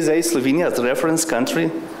Slovenia as a reference country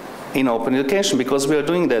in open education, because we are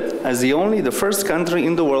doing that as the first country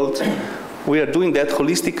in the world. We are doing that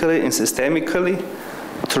holistically and systemically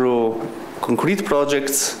through concrete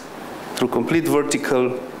projects, through complete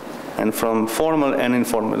vertical, and from formal and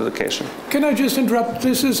informal education. Can I just interrupt?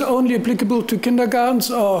 This is only applicable to kindergartens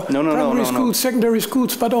or primary schools, secondary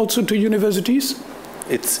schools, but also to universities?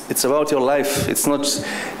 It's about your life. It's not,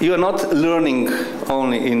 you are not learning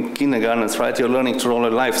only in kindergartens, right? You're learning through all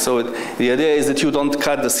your life. So the idea is that you don't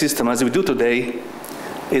cut the system as we do today.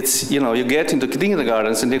 It's, you know, you get into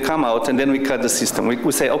kindergartens and they come out and then we cut the system.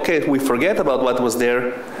 We say, okay, we forget about what was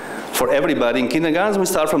there for everybody. In kindergartens, we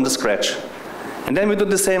start from the scratch. And then we do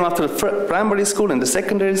the same after the primary school and the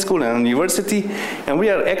secondary school and university, and we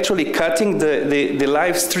are actually cutting the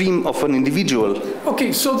live stream of an individual.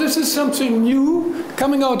 Okay, so this is something new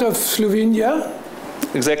coming out of Slovenia.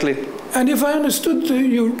 Exactly. And if I understood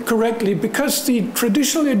you correctly, because the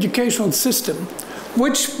traditional educational system,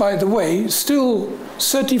 which, by the way, still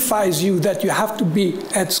certifies you that you have to be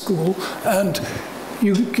at school and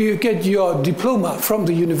you get your diploma from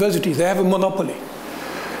the university, they have a monopoly.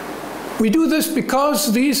 We do this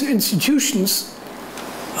because these institutions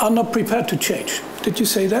are not prepared to change. Did you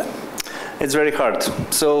say that? It's very hard.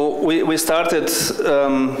 So we started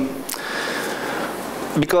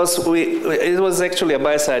because it was actually a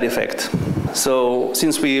buy-side effect. So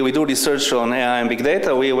since we do research on AI and big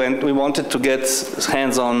data, we wanted to get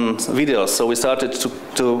hands-on videos. So we started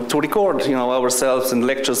to record, you know, ourselves and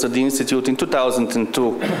lectures at the Institute in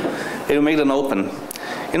 2002. And we made them open.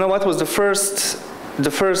 You know what was the first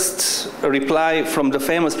reply from the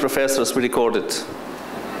famous professors we recorded?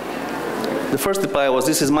 The first reply was,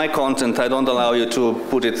 this is my content, I don't allow you to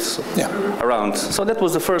put it around. So that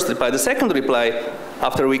was the first reply. The second reply,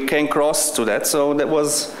 after we came across to that, so that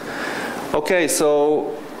was, okay,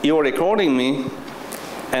 so you're recording me,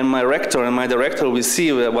 and my rector and my director will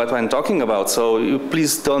see what I'm talking about, so you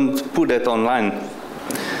please don't put that online.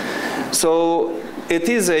 So it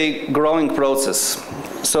is a growing process.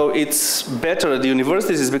 So it's better at the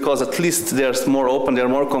universities because at least they're more open, they're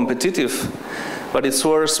more competitive. But it's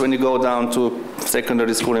worse when you go down to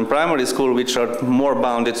secondary school and primary school, which are more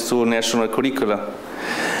bounded to national curricula.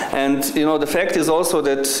 And you know, the fact is also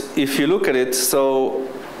that if you look at it, so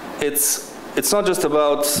it's not just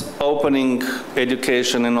about opening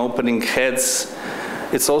education and opening heads.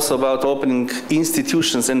 It's also about opening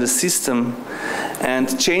institutions and the system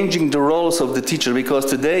and changing the roles of the teacher, because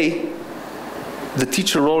today the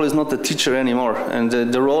teacher role is not the teacher anymore, and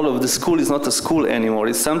the role of the school is not a school anymore.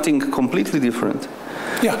 It's something completely different.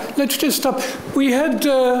 Yeah, let's just stop. We had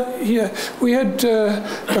Dr.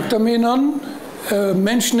 Menon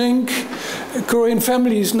mentioning Korean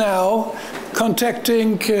families now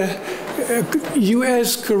contacting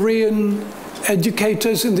US Korean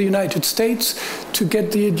educators in the United States to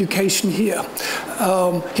get the education here.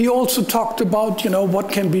 He also talked about,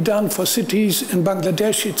 what can be done for cities in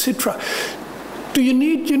Bangladesh, etc. Do you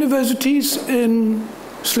need universities in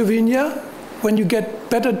Slovenia when you get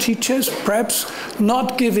better teachers, perhaps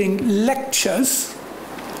not giving lectures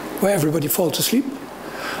where everybody falls asleep?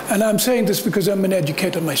 And I'm saying this because I'm an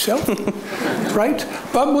educator myself, right?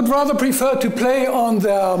 But would rather prefer to play on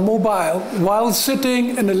their mobile while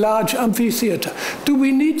sitting in a large amphitheater. Do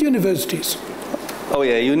we need universities? Oh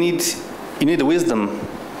yeah, you need wisdom.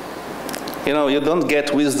 You don't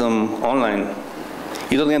get wisdom online.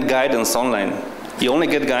 You don't get guidance online. You only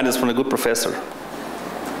get guidance from a good professor.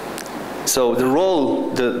 So the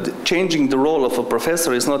role, changing the role of a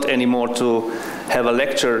professor is not anymore to have a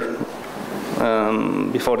lecture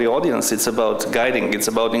before the audience. It's about guiding. It's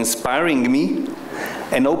about inspiring me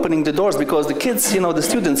and opening the doors, because the kids, the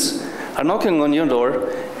students are knocking on your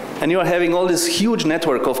door, and you are having all this huge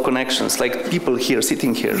network of connections, like people here,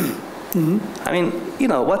 sitting here. Mm-hmm. I mean,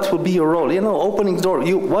 what would be your role? Opening the door.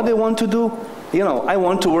 What do you want to do? I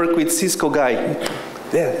want to work with Cisco guy.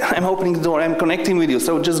 Yeah, I'm opening the door, I'm connecting with you,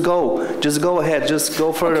 so just go ahead, just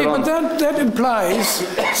go further on. But that implies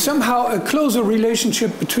somehow a closer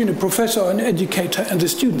relationship between a professor and educator and the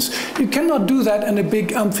students. You cannot do that in a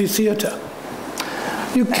big amphitheater.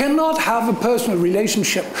 You cannot have a personal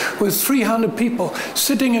relationship with 300 people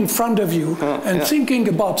sitting in front of you and thinking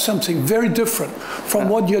about something very different from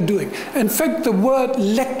what you're doing. In fact, the word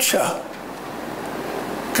lecture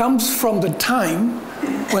comes from the time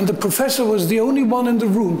when the professor was the only one in the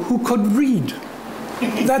room who could read.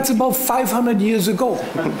 That's about 500 years ago,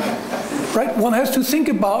 right? One has to think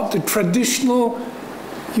about the traditional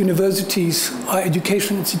universities or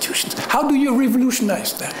educational institutions. How do you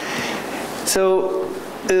revolutionize that? So,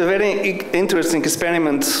 a very interesting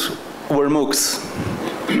experiment were MOOCs.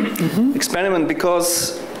 Mm-hmm. Experiment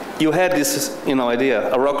because you had this,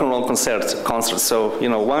 idea, a rock and roll concert. So,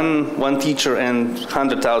 one teacher and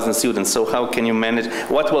 100,000 students. So how can you manage?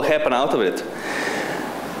 What will happen out of it?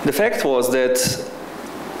 The fact was that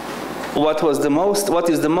what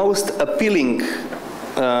is the most appealing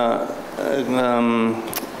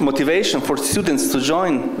motivation for students to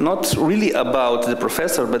join? Not really about the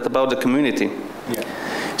professor, but about the community. Yeah.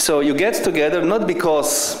 So you get together, not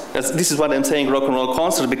because, this is what I'm saying, rock and roll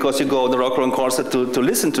concert, because you go to the rock and roll concert to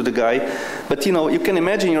listen to the guy, but you can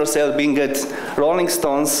imagine yourself being at Rolling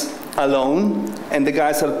Stones alone, and the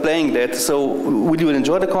guys are playing that. So would you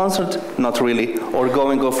enjoy the concert? Not really. Or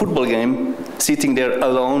going to a football game, sitting there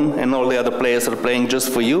alone, and all the other players are playing just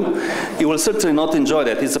for you. You will certainly not enjoy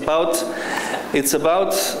that. It's about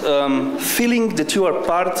feeling that you are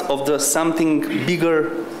part of something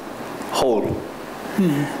bigger whole.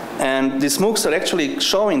 Hmm. And these MOOCs are actually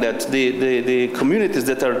showing that the communities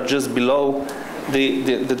that are just below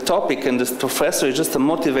the topic, and the professor is just a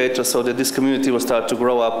motivator so that this community will start to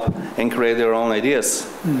grow up and create their own ideas.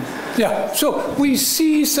 Hmm. Yeah, so we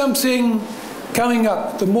see something coming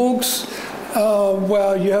up, the MOOCs,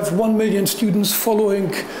 where you have 1 million students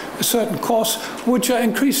following a certain course, which are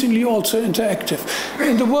increasingly also interactive.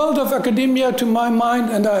 In the world of academia, to my mind,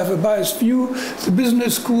 and I have a biased view, the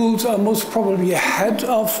business schools are most probably ahead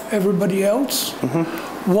of everybody else.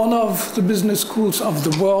 Mm-hmm. One of the business schools of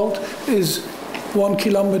the world is 1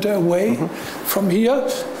 kilometer away from here,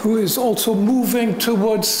 who is also moving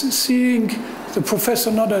towards seeing the professor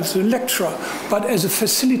not as a lecturer, but as a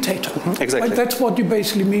facilitator. Exactly. Right? That's what you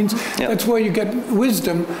basically means. Yeah. That's where you get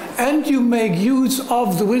wisdom, and you make use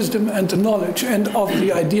of the wisdom and the knowledge and of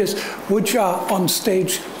the ideas which are on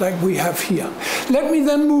stage like we have here. Let me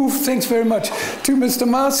then move, thanks very much, to Mr.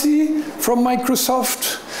 Marcy from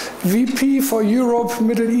Microsoft, VP for Europe,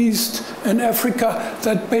 Middle East, and Africa.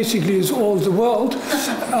 That basically is all the world.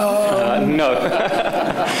 No.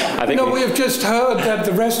 I think we have just heard that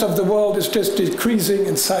the rest of the world is just decreasing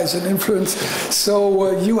in size and influence.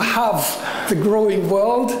 So you have the growing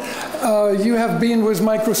world. You have been with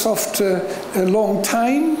Microsoft a long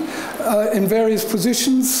time in various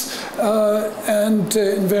positions and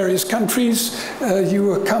in various countries.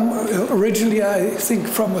 You come originally, I think,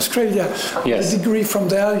 from Australia. Yes. A degree from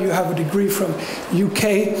there. You have a degree from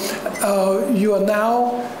UK. You are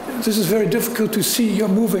now, this is very difficult to see, you're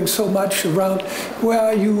moving so much around. Where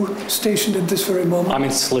are you stationed at this very moment? I'm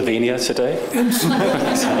in Slovenia today. In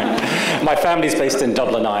Slovenia. My family's based in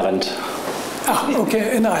Dublin, Ireland. Ah,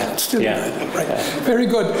 okay, in Ireland, still Yeah. in Ireland, right. Very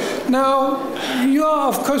good. Now, you are,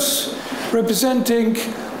 of course, representing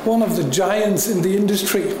one of the giants in the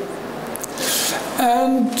industry.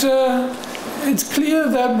 And it's clear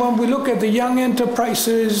that when we look at the young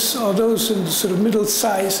enterprises or those in the sort of middle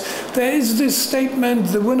size, there is this statement,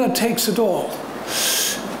 the winner takes it all.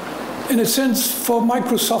 In a sense, for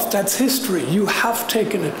Microsoft, that's history. You have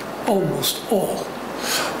taken it almost all.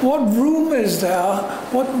 What room is there?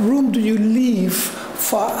 What room do you leave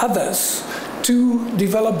for others to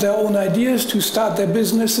develop their own ideas, to start their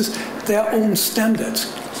businesses, their own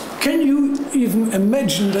standards? Can you even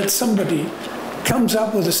imagine that somebody comes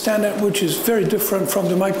up with a standard which is very different from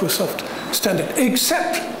the Microsoft standard,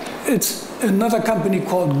 except it's another company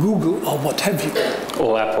called Google or what have you?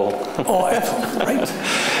 Or Apple. Or Apple, right?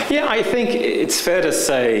 Yeah, I think it's fair to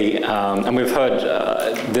say, and we've heard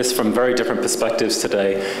this from very different perspectives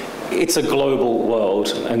today, it's a global world.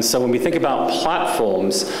 And so when we think about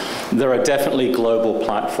platforms, there are definitely global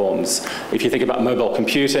platforms. If you think about mobile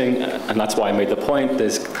computing, and that's why I made the point,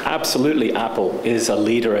 there's absolutely Apple is a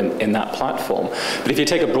leader in that platform. But if you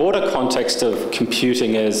take a broader context of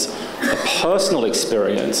computing as a personal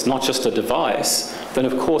experience, not just a device, then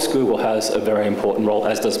of course Google has a very important role,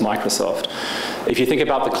 as does Microsoft. If you think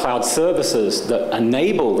about the cloud services that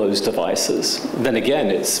enable those devices, then again,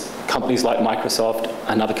 it's companies like Microsoft,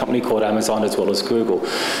 another company called Amazon, as well as Google.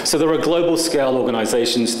 So there are global scale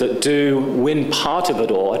organizations that do win part of it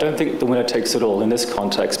all. I don't think the winner takes it all in this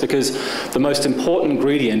context, because the most important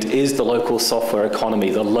ingredient is the local software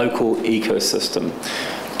economy, the local ecosystem.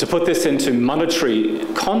 To put this into monetary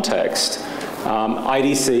context,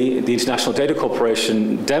 IDC, the International Data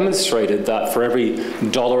Corporation, demonstrated that for every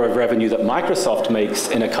dollar of revenue that Microsoft makes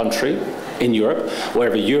in a country, in Europe, or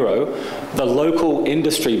every euro, the local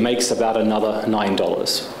industry makes about another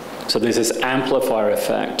 $9. So there's this amplifier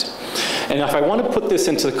effect. And if I want to put this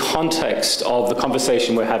into the context of the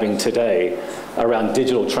conversation we're having today around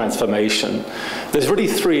digital transformation, there's really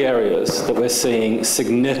three areas that we're seeing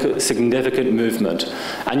significant movement.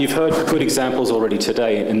 And you've heard good examples already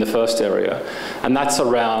today in the first area. And that's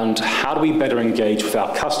around how do we better engage with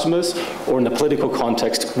our customers, or in the political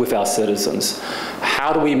context, with our citizens?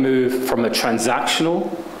 How do we move from a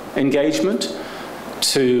transactional engagement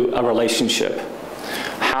to a relationship?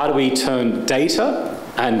 How do we turn data,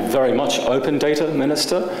 and very much open data,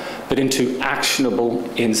 Minister, but into actionable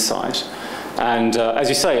insight? And as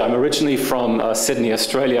you say, I'm originally from Sydney,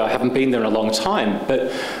 Australia. I haven't been there in a long time,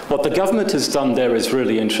 but what the government has done there is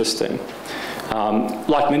really interesting.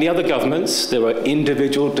 Like many other governments, there were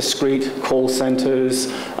individual discrete call centers,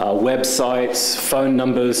 websites, phone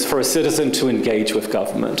numbers for a citizen to engage with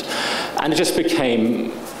government. And it just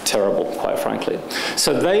became terrible, quite frankly.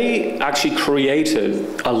 So they actually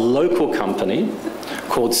created a local company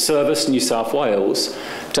called Service New South Wales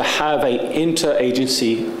to have an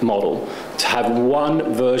interagency model, to have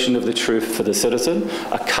one version of the truth for the citizen,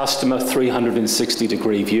 a customer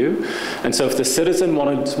 360-degree view. And so if the citizen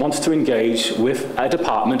wants to engage with a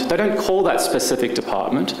department, they don't call that specific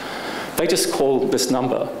department, they just call this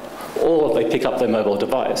number, or they pick up their mobile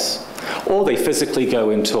device, or they physically go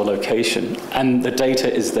into a location, and the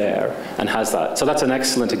data is there and has that. So that's an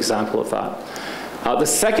excellent example of that. The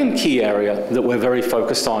second key area that we're very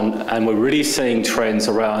focused on, and we're really seeing trends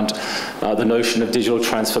around the notion of digital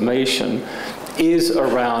transformation, is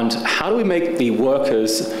around how do we make the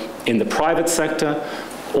workers in the private sector,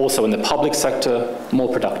 also in the public sector,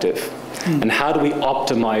 more productive? And how do we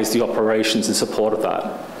optimize the operations in support of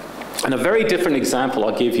that? And a very different example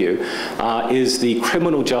I'll give you is the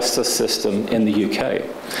criminal justice system in the UK.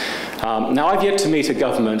 Now, I've yet to meet a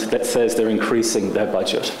government that says they're increasing their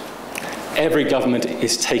budget. Every government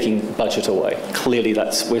is taking budget away. Clearly,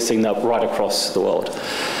 we're seeing that right across the world.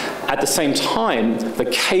 At the same time, the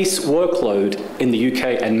case workload in the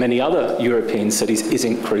UK and many other European cities is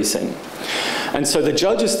increasing. And so the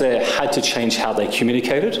judges there had to change how they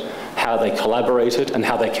communicated, how they collaborated, and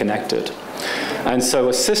how they connected. And so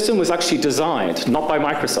a system was actually designed, not by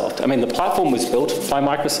Microsoft. I mean, the platform was built by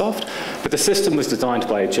Microsoft, but the system was designed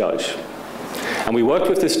by a judge. And we worked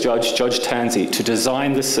with this judge, Judge Tansey, to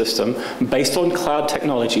design this system based on cloud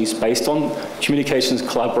technologies, based on communications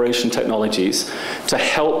collaboration technologies, to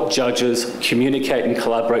help judges communicate and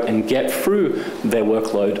collaborate and get through their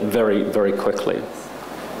workload very, very quickly.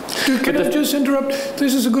 Can I just interrupt?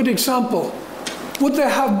 This is a good example. Would there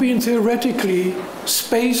have been theoretically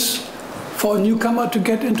space for a newcomer to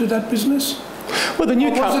get into that business? Well, the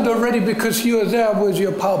new was it already because you were there with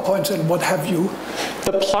your PowerPoints and what have you?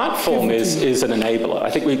 The platform is an enabler. I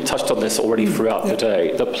think we touched on this already throughout the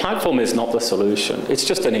day. The platform is not the solution. It's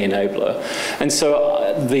just an enabler. And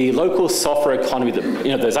so the local software economy,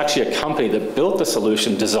 there's actually a company that built the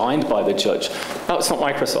solution designed by the judge. No, it's not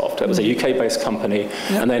Microsoft. It was a UK-based company.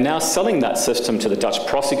 And they're now selling that system to the Dutch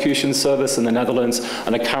Prosecution Service in the Netherlands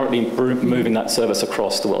and are currently moving that service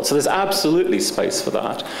across the world. So there's absolutely space for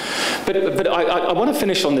that. But I want to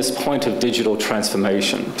finish on this point of digital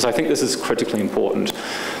transformation, because I think this is critically important.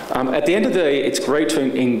 At the end of the day, it's great to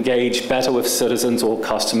engage better with citizens or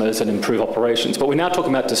customers and improve operations, but we're now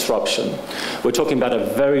talking about disruption. We're talking about a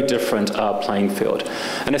very different playing field.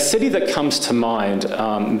 And a city that comes to mind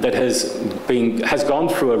that has gone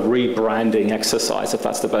through a rebranding exercise, if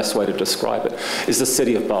that's the best way to describe it, is the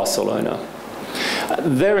city of Barcelona.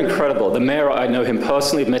 They're incredible. The mayor, I know him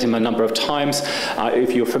personally, I've met him a number of times.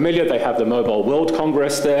 If you're familiar, they have the Mobile World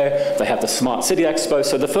Congress there. They have the Smart City Expo.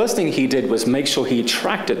 So the first thing he did was make sure he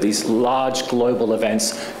attracted these large global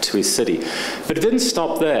events to his city. But it didn't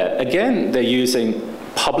stop there. Again, they're using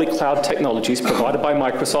public cloud technologies provided by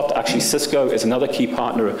Microsoft. Actually, Cisco is another key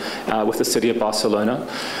partner with the city of Barcelona.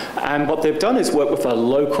 And what they've done is work with a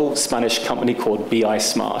local Spanish company called BI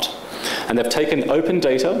Smart. And they've taken open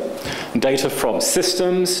data from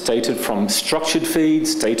systems, data from structured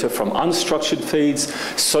feeds, data from unstructured feeds,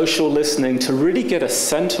 social listening, to really get a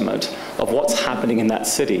sentiment of what's happening in that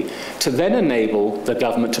city, to then enable the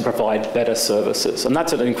government to provide better services. And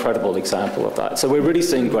that's an incredible example of that. So we're really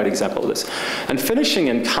seeing a great example of this. And finishing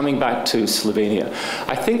and coming back to Slovenia,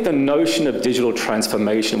 I think the notion of digital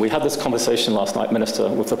transformation, we had this conversation last night, Minister,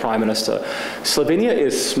 with the Prime Minister. Slovenia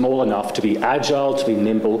is small enough to be agile, to be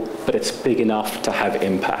nimble, but it's big enough to have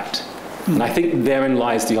impact. And I think therein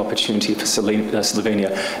lies the opportunity for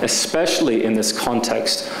Slovenia, especially in this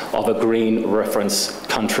context of a green reference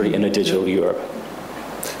country in a digital Europe.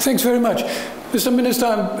 Thanks very much. Mr. Minister,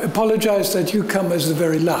 I apologize that you come as the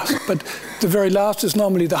very last, but the very last is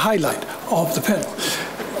normally the highlight of the panel.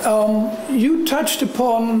 You touched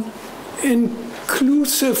upon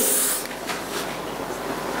inclusively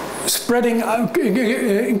spreading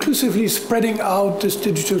out this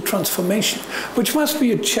digital transformation, which must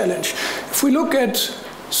be a challenge. If we look at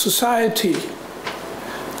society,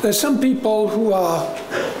 there's some people who are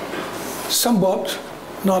somewhat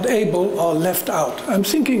not able or left out. I'm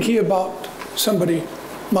thinking here about somebody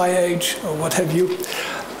my age or what have you,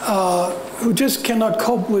 who just cannot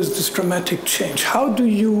cope with this dramatic change. How do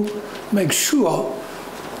you make sure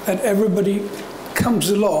that everybody comes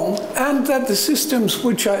along and that the systems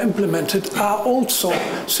which are implemented are also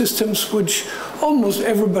systems which almost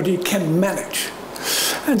everybody can manage?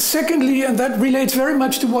 And secondly, and that relates very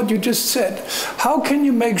much to what you just said, how can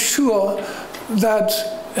you make sure that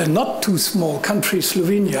a not too small country,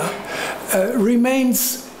 Slovenia,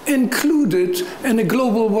 remains included in a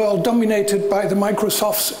global world dominated by the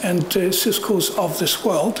Microsofts and Ciscos of this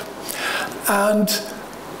world, and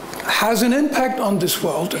has an impact on this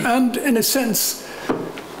world, and in a sense,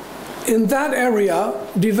 in that area,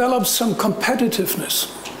 develops some competitiveness?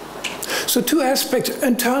 So two aspects: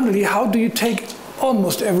 internally, how do you take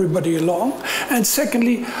almost everybody along? And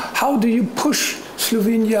secondly, how do you push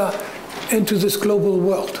Slovenia into this global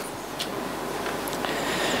world?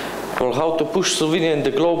 Well, how to push Slovenia in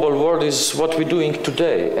the global world is what we're doing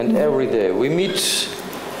today and every day. We meet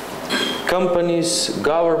companies,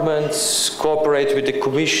 governments, cooperate with the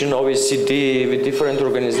Commission, OECD, with different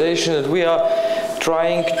organizations, and we are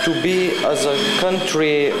trying to be, as a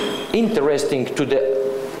country, interesting to the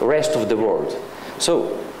rest of the world.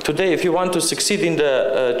 So today, if you want to succeed in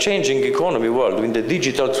the changing economy world, in the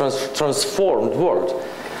digital transformed world,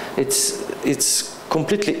 it's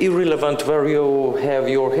completely irrelevant where you have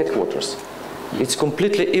your headquarters. It's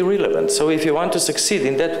completely irrelevant. So if you want to succeed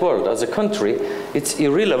in that world as a country, it's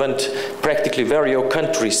irrelevant practically where your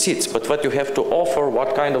country sits, but what you have to offer,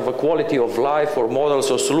 what kind of a quality of life or models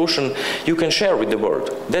or solution you can share with the world.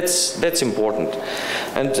 That's important.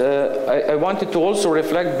 And I wanted to also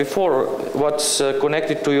reflect before what's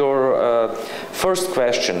connected to your first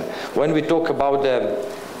question. When we talk about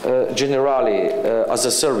the generally as a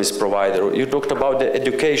service provider, you talked about the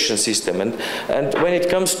education system, and when it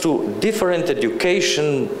comes to different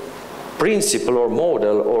education principle or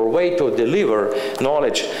model or way to deliver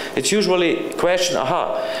knowledge, it's usually question,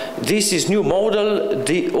 this is new model,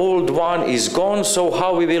 the old one is gone, so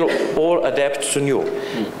how we will all adapt to new?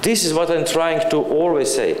 This is what I'm trying to always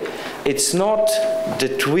say. It's not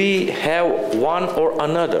that we have one or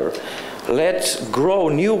another. Let's grow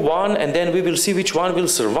new one, and then we will see which one will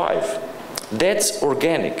survive. That's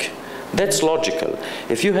organic. That's logical.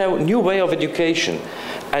 If you have a new way of education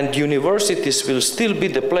and universities will still be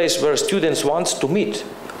the place where students want to meet,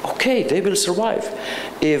 okay, they will survive.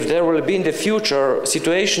 If there will be in the future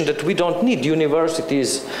situation that we don't need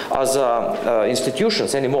universities as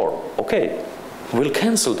institutions anymore, okay, we'll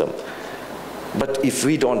cancel them. But if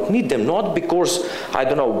we don't need them, not because, I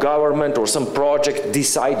don't know, government or some project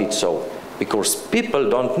decided so, because people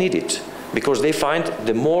don't need it, because they find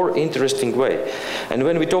the more interesting way. And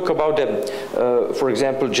when we talk about, for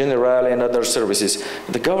example, Generali and other services,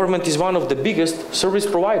 the government is one of the biggest service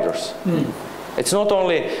providers. It's not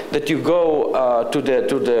only that you go to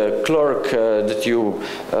the clerk that you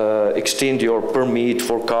extend your permit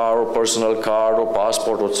for car or personal card or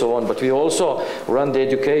passport or so on, but we also run the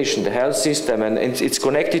education, the health system, and it's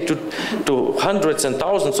connected to hundreds and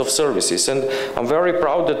thousands of services. And I'm very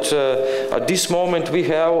proud that at this moment we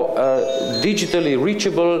have digitally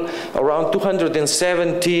reachable around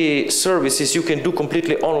 270 services you can do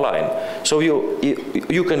completely online. So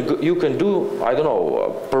you can do, I don't know,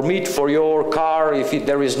 a permit for your car. If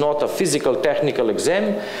there is not a physical technical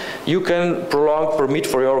exam, you can prolong permit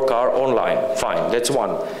for your car online. Fine, that's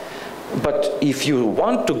one. But if you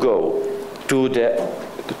want to go to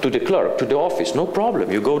the clerk, to the office, no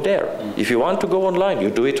problem, you go there. If you want to go online,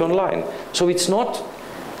 you do it online. So it's not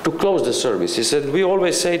to close the services. And we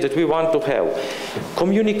always say that we want to have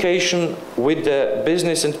communication with the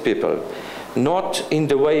business and people, not in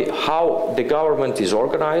the way how the government is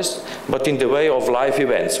organized, but in the way of life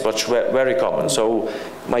events, which were very common. So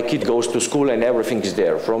my kid goes to school and everything is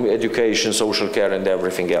there, from education, social care, and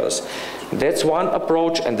everything else. That's one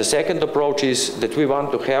approach. And the second approach is that we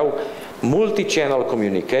want to have multi-channel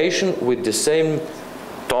communication with the same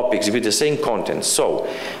topics, with the same content. So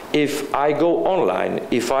if I go online,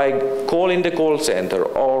 if I call in the call center,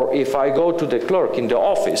 or if I go to the clerk in the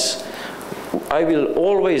office, I will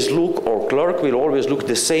always look, or clerk will always look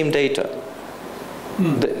the same data.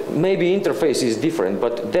 Maybe interface is different,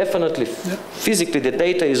 but definitely physically the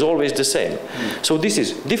data is always the same. So this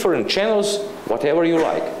is different channels, whatever you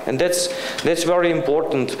like. And that's very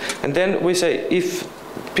important. And then we say, if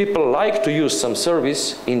people like to use some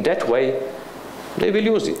service in that way, they will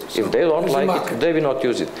use it. So if they don't like it, they will not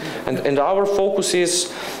use it. And our focus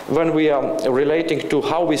is, when we are relating to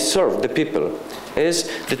how we serve the people, is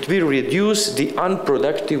that we reduce the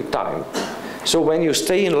unproductive time. So when you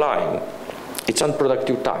stay in line, it's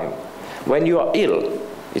unproductive time. When you are ill,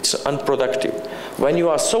 it's unproductive. When you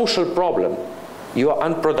are social problem, you are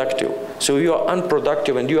unproductive. So you are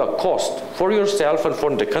unproductive and you are cost for yourself and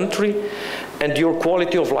for the country, and your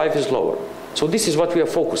quality of life is lower. So this is what we are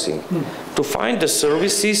focusing, to find the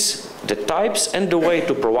services, the types and the way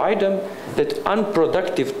to provide them, that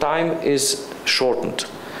unproductive time is shortened.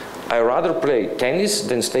 I rather play tennis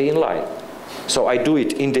than stay in line. So I do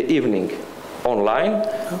it in the evening online,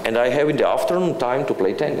 and I have in the afternoon time to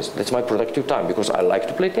play tennis. That's my productive time, because I like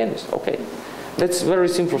to play tennis. Okay. That's very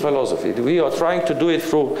simple philosophy. We are trying to do it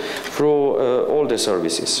through all the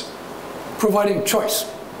services. Providing choice.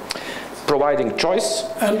 Providing choice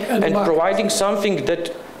and providing something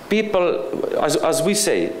that people, as we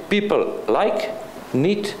say, people like,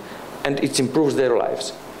 need, and it improves their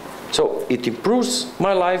lives. So it improves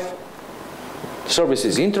my life, service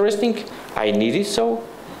is interesting, I need it so,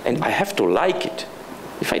 and I have to like it.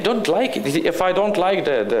 If I don't like it, if I don't like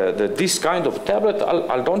this kind of tablet,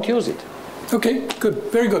 I don't use it. Okay, good,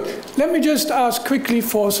 very good. Let me just ask quickly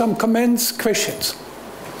for some comments, questions.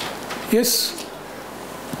 Yes?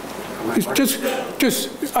 It's just,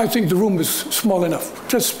 I think the room is small enough.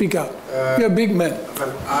 Just speak out. You're a big man.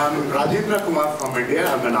 Well, I'm Rajendra Kumar from India.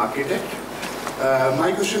 I'm an architect.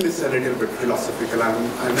 My question is a little bit philosophical.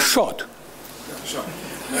 I'm short. Short.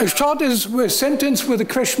 A short is a sentence with a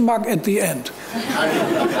question mark at the end.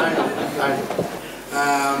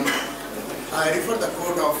 I refer the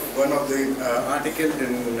quote of one of the articles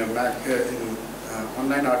in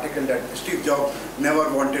online article that Steve Jobs never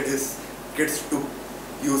wanted his kids to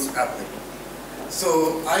use Apple.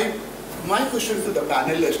 So my question to the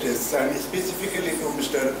panelists is, and specifically to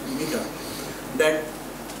Mr. Mita, that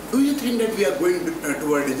do you think that we are going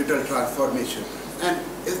toward digital transformation, and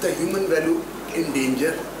is the human value in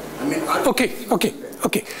danger? I mean,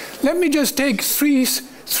 okay. Let me just take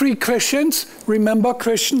three questions. Remember,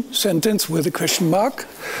 question, sentence with a question mark,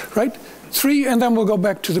 right? 3, and then we'll go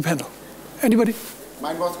back to the panel. Anybody?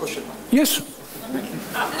 Mine was question mark. Yes.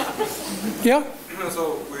 Yeah.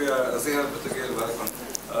 So we are Zihar Batagil, welcome.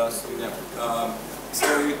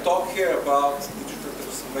 So you talk here about digital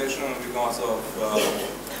transformation because of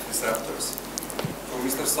disruptors. For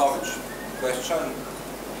Mr. Savic, question,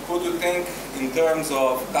 who do you think, in terms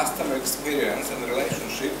of customer experience and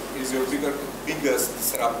relationship, is your biggest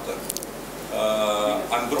disruptor?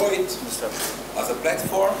 Android as a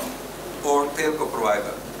platform or telco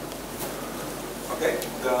provider? Okay.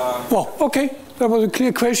 Well, okay, that was a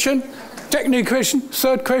clear question. Technical question.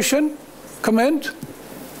 Third question. Comment.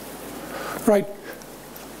 Right.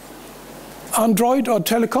 Android or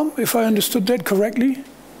telecom, if I understood that correctly?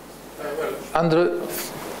 Android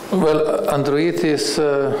is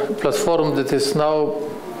a platform that is now,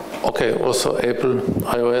 okay, also Apple,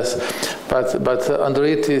 iOS, but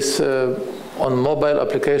Android is on mobile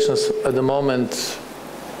applications at the moment,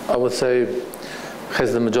 I would say,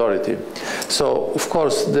 has the majority. So, of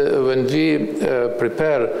course, when we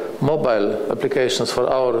prepare mobile applications for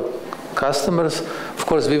our customers, of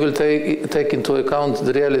course, we will take into account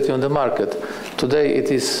the reality on the market. Today,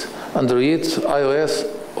 it is Android, iOS,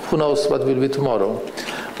 who knows what will be tomorrow.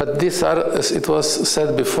 But these are, as it was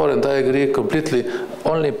said before, and I agree completely,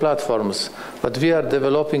 only platforms. But we are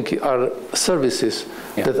developing our services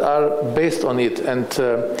that are based on it. And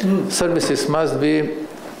services must be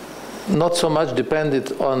not so much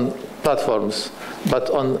dependent on platforms, but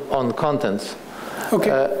on contents.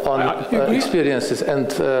 Okay. On experiences and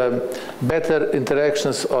better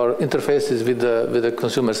interactions or interfaces with the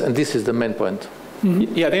consumers. And this is the main point.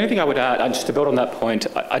 Mm-hmm. Yeah, the only thing I would add, and just to build on that point,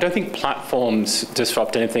 I don't think platforms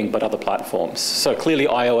disrupt anything but other platforms. So clearly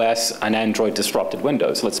iOS and Android disrupted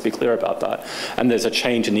Windows, let's be clear about that. And there's a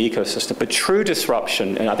change in the ecosystem. But true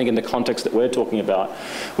disruption, and I think in the context that we're talking about,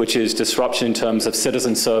 which is disruption in terms of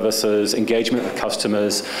citizen services, engagement with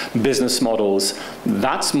customers, business models,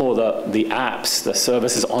 that's more the apps, the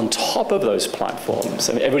services on top of those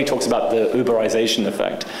platforms. I mean, everybody talks about the Uberization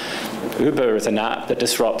effect. Uber is an app that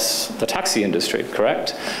disrupts the taxi industry,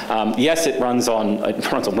 correct? Yes, it runs on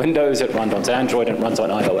Windows, it runs on Android, and it runs on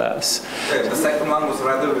iOS. Okay, the second one was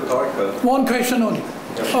rather rhetorical. One question only.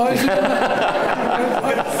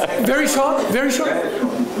 Very short, very short.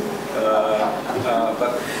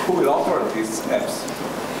 But who will offer these apps?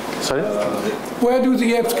 Sorry? Where do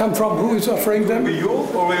the apps come from? Who is offering them? Will it be you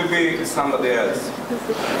or will it be somebody else?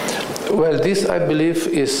 Well, this, I believe,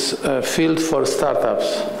 is a field for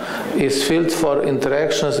startups. Is field for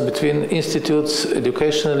interactions between institutes,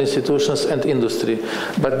 educational institutions, and industry.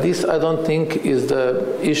 But this, I don't think, is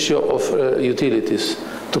the issue of utilities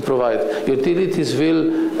to provide. Utilities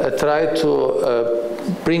will try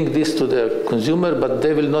to bring this to the consumer, but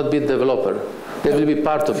they will not be developer. They will be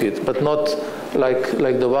part of it, but not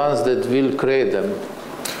like the ones that will create them.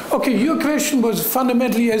 Okay, your question was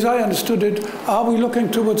fundamentally, as I understood it, are we looking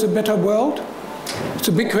towards a better world? It's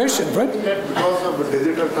a big question, right? Because of the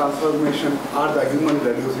digital transformation, are the human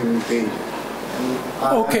values in change?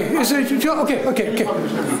 Okay, okay.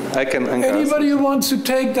 I can Anybody who wants to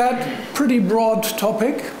take that pretty broad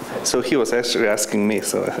topic? So he was actually asking me.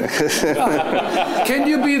 So can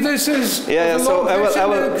you be this is a long question, I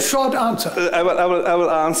will, a short answer? I will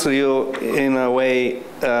answer you in a way.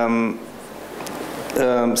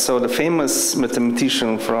 So the famous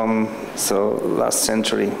mathematician from last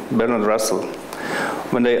century, Bernard Russell,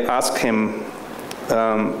 when they asked him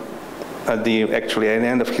at the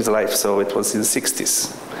end of his life, so it was in the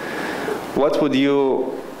 60s, what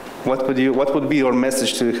would be your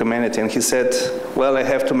message to humanity? And he said, well, I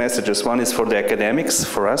have two messages. One is for the academics,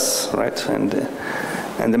 for us, right? And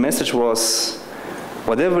the message was,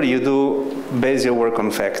 whatever you do, base your work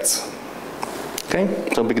on facts. Okay?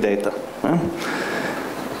 So big data. Huh?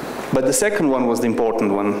 But the second one was the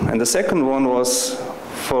important one. And the second one was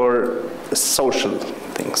for a social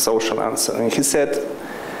thing, social answer. And he said,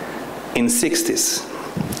 in 60s,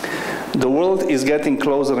 the world is getting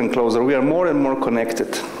closer and closer. We are more and more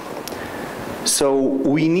connected. So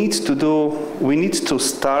we need to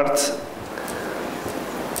start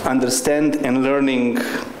understand and learning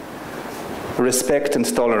respect and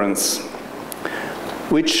tolerance,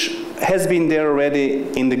 which has been there already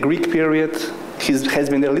in the Greek period, has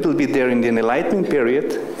been a little bit there in the Enlightenment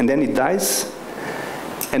period, and then it dies,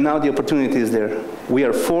 and now the opportunity is there. We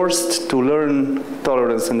are forced to learn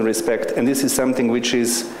tolerance and respect, and this is something which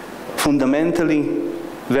is fundamentally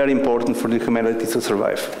very important for the humanity to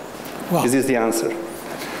survive. Wow. This is the answer.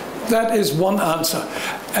 That is one answer.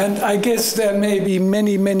 And I guess there may be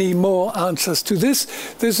many, many more answers to this.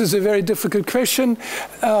 This is a very difficult question.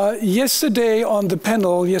 Yesterday on the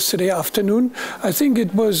panel, yesterday afternoon, I think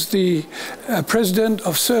it was the president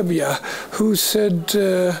of Serbia who said,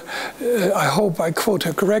 I hope I quote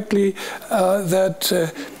her correctly, that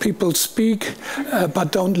people speak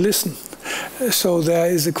but don't listen. So there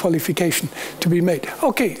is a qualification to be made.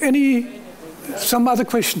 Okay, some other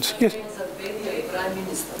questions? Yes. Prime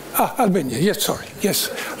Minister. Albania, yes, sorry, yes.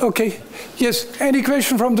 Okay, yes, any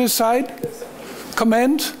question from this side?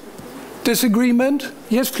 Comment? Disagreement?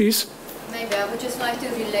 Yes, please. Maybe I would just like to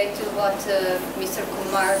relate to what Mr.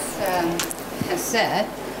 Kumar has said.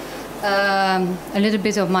 A little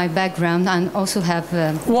bit of my background, and also have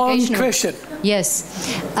one question. Yes.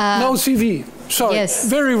 No CV. Sorry. Yes.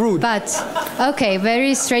 Very rude. But okay,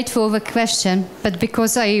 very straightforward question. But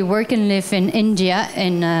because I work and live in India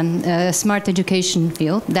in smart education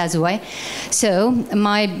field, that's why. So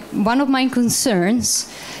one of my concerns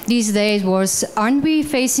these days was: aren't we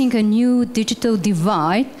facing a new digital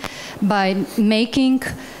divide by making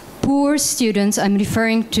poor students? I'm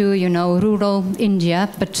referring to rural India,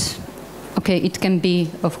 but okay, it can be,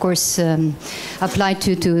 of course, applied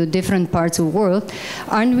to different parts of the world.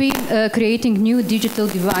 Aren't we creating new digital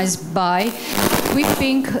divides by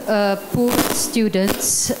equipping poor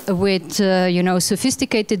students with,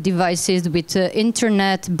 sophisticated devices, with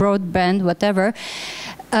internet, broadband, whatever,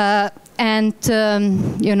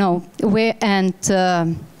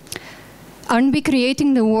 aren't we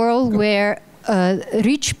creating the world where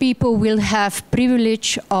rich people will have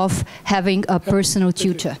privilege of having a personal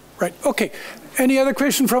tutor? Right, okay. Any other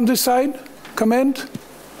question from this side? Comment?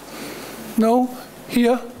 No?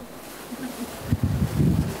 Here?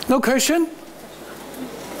 No question?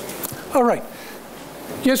 All right.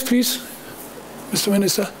 Yes, please, Mr.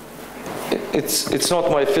 Minister. It's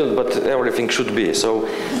not my field, but everything should be. So,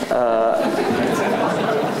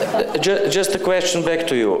 just a question back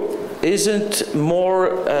to you. Isn't more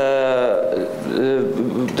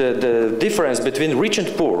the difference between rich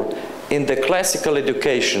and poor in the classical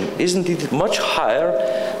education, isn't it much higher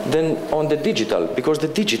than on the digital? Because the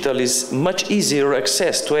digital is much easier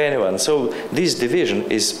access to anyone. So this division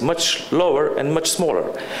is much lower and much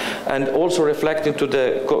smaller. And also reflecting to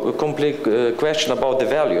the complete question about the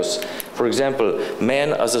values. For example,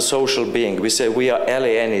 man as a social being, we say we are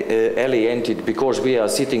alienated because we are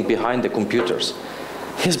sitting behind the computers.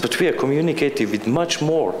 Yes, but we are communicating with much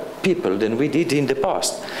more people than we did in the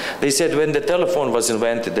past. They said when the telephone was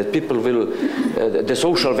invented that people will, the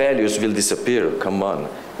social values will disappear. Come on,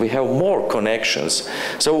 we have more connections.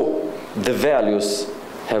 So the values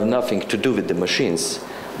have nothing to do with the machines,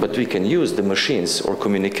 but we can use the machines or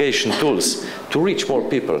communication tools to reach more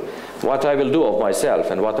people. What I will do of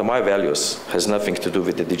myself and what are my values has nothing to do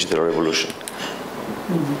with the digital revolution.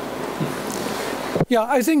 Mm-hmm. Yeah,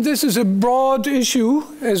 I think this is a broad issue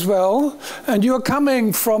as well, and you're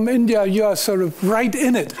coming from India, you are sort of right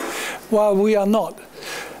in it, while we are not.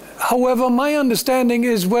 However, my understanding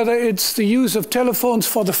is whether it's the use of telephones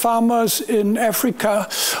for the farmers in Africa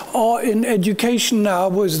or in education now,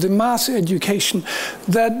 with the mass education,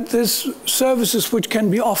 that these services which can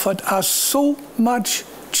be offered are so much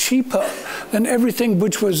cheaper than everything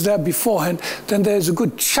which was there beforehand, then there's a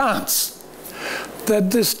good chance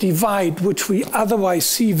that this divide, which we otherwise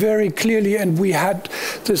see very clearly, and we had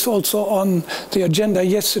this also on the agenda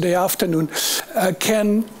yesterday afternoon,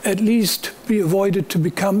 can at least be avoided to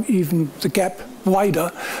become even the gap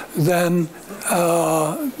wider than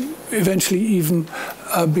eventually even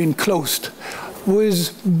being closed,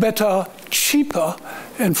 with better, cheaper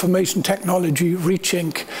information technology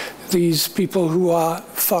reaching these people who are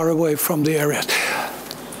far away from the areas.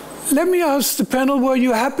 Let me ask the panel, were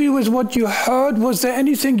you happy with what you heard? Was there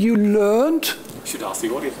anything you learned? You should ask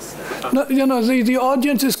the audience. No, the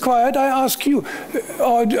audience is quiet. I ask you,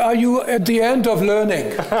 or are you at the end of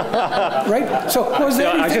learning? Right? So was there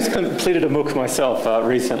anything? I just completed a MOOC myself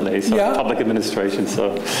recently, so public administration.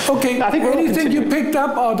 So okay, I think anything you picked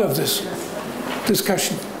up out of this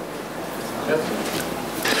discussion?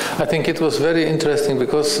 I think it was very interesting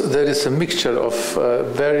because there is a mixture of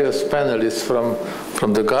various panelists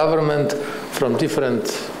from the government, from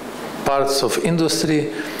different parts of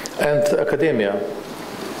industry and academia.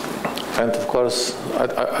 And of course,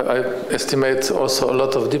 I estimate also a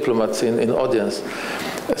lot of diplomats in audience.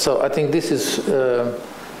 So I think this is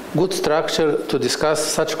good structure to discuss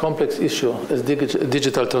such complex issue as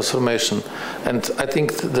digital transformation. And I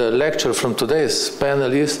think the lecture from today's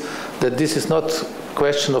panel is that this is not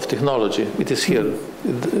question of technology. It is here.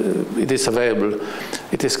 It is available.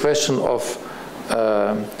 It is question of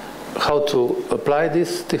how to apply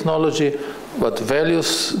this technology, what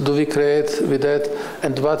values do we create with that,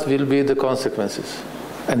 and what will be the consequences.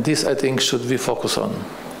 And this, I think, should we focus on.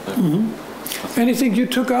 Mm-hmm. Anything you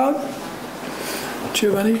took out,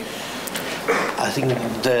 Giovanni? I think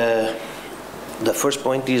the first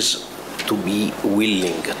point is to be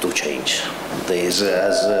willing to change. As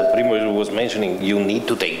Primo was mentioning, you need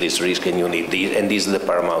to take this risk, and you need this, and this is the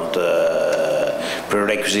paramount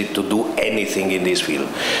prerequisite to do anything in this field.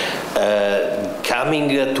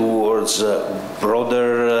 coming towards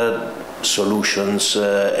broader solutions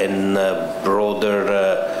and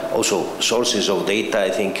broader also sources of data. I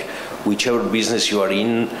think whichever business you are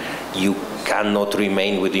in, you cannot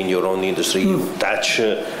remain within your own industry. You touch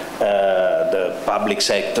the public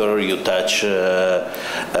sector, you touch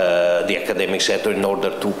the academic sector in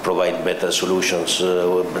order to provide better solutions.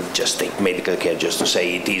 Just take medical care, just to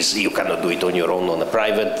say it is, you cannot do it on your own on a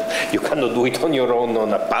private, you cannot do it on your own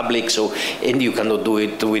on a public, so, and you cannot do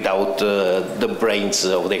it without the brains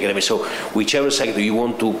of the academic. So whichever sector you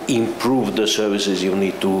want to improve the services, you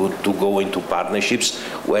need to go into partnerships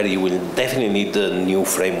where you will definitely need new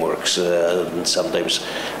frameworks. And sometimes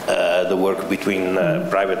the work between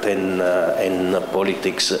private and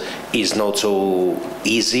politics is not so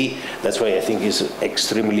easy. That's why I think it's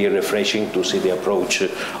extremely refreshing to see the approach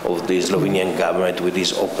of the Slovenian government with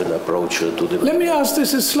this open approach to the. Let me ask,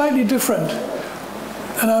 this is slightly different,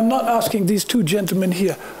 and I'm not asking these two gentlemen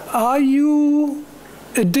here. Are you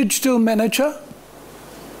a digital manager?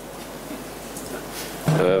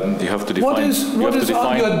 You have to define. What is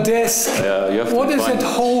on your desk? What is at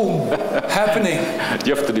home happening?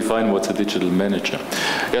 You have to define what's a digital manager.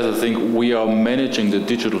 Yes, I think we are managing the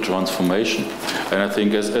digital transformation, and I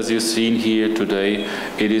think as you've seen here today,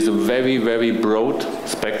 it is a very, very broad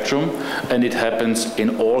spectrum, and it happens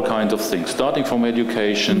in all kinds of things, starting from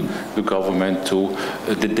education to government to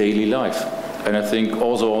the daily life. And I think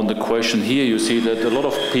also on the question here, you see that a lot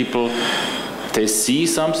of people, they see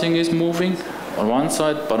something is moving on one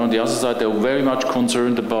side, but on the other side, they're very much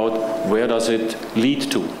concerned about where does it lead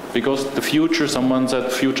to. Because the future, someone said,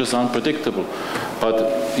 future is unpredictable.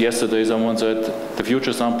 But yesterday, someone said, the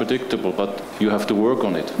future is unpredictable, but you have to work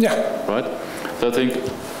on it. Yeah. Right? So I think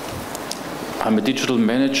I'm a digital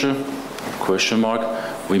manager, question mark.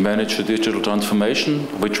 We manage the digital transformation.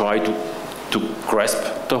 We try to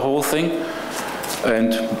grasp the whole thing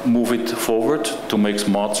and move it forward to make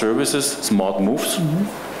smart services, smart moves.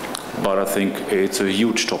 But I think it's a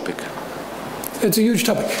huge topic. It's a huge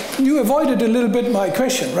topic. You avoided a little bit my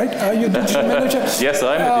question, right? Are you a digital manager? Yes,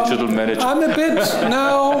 I'm a digital manager. I'm a bit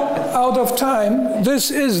now out of time. This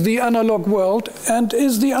is the analog world. And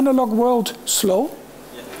is the analog world slow?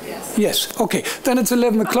 Yes. Okay. Then it's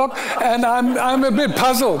 11 o'clock, and I'm a bit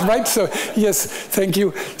puzzled, right? So yes, thank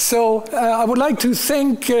you. So I would like to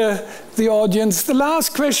thank the audience. The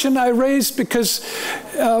last question I raised because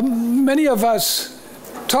many of us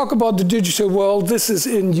talk about the digital world. This is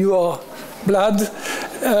in your blood.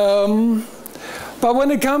 But when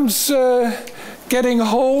it comes getting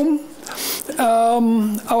home,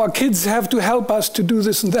 our kids have to help us to do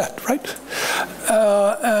this and that, right?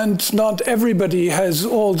 And not everybody has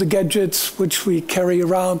all the gadgets which we carry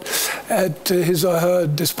around at his or her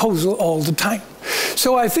disposal all the time.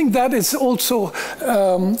 So I think that is also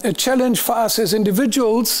a challenge for us as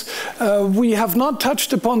individuals. We have not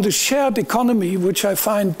touched upon the shared economy, which I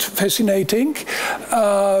find fascinating,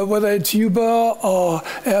 whether it's Uber or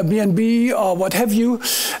Airbnb or what have you.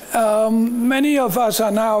 Many of us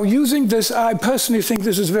are now using this. I personally think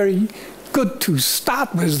this is very good to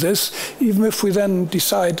start with this, even if we then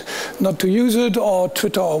decide not to use it, or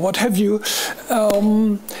Twitter or what have you.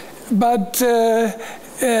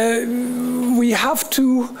 We have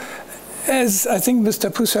to, as I think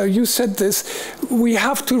Mr. Pusa, you said this, we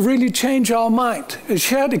have to really change our mind. A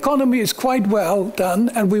shared economy is quite well done,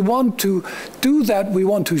 and we want to do that, we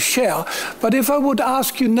want to share. But if I would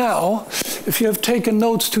ask you now, if you have taken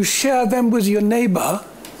notes, to share them with your neighbor,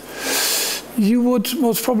 you would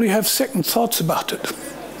most probably have second thoughts about it.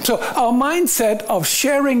 So our mindset of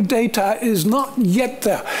sharing data is not yet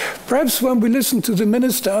there. Perhaps when we listen to the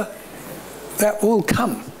minister, that will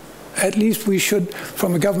come. At least we should,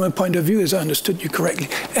 from a government point of view, as I understood you correctly,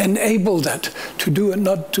 enable that to do and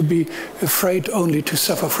not to be afraid only to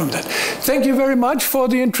suffer from that. Thank you very much for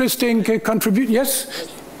the interesting contribution. Yes?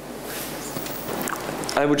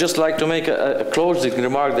 I would just like to make a closing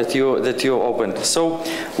remark that you opened. So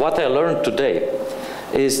what I learned today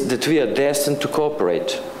is that we are destined to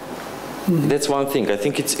cooperate. That's one thing. I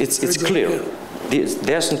think it's clear.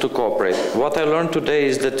 Destined to cooperate. What I learned today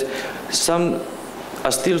is that some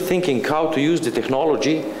are still thinking how to use the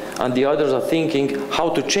technology, and the others are thinking how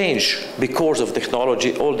to change, because of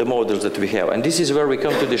technology, all the models that we have. And this is where we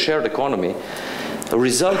come to the shared economy. A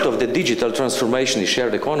result of the digital transformation is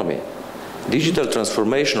shared economy. Digital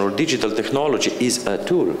transformation or digital technology is a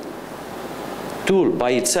tool. Tool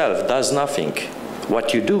by itself does nothing.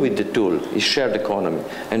 What you do with the tool is shared economy.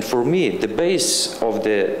 And for me, the base of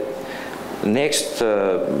the next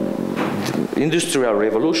industrial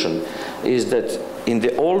revolution is that in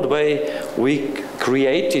the old way we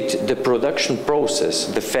created the production process,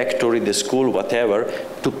 the factory, the school, whatever,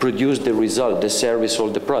 to produce the result, the service or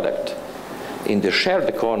the product. In the shared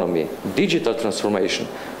economy, digital transformation,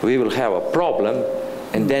 we will have a problem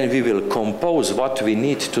and then we will compose what we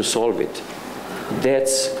need to solve it.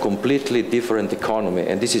 That's completely different economy,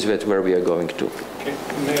 and this is where we are going to. Okay.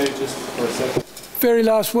 May I just, for a second? Very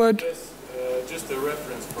last word. Yes, just a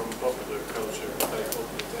reference from popular culture. I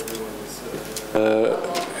hope that everyone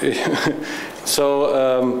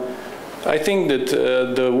is... I think that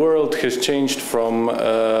the world has changed from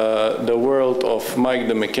the world of Mike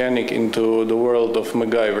the mechanic into the world of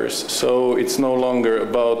MacGyvers. So it's no longer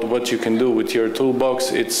about what you can do with your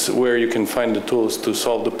toolbox, it's where you can find the tools to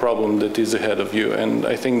solve the problem that is ahead of you. And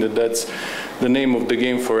I think that that's the name of the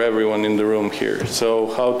game for everyone in the room here.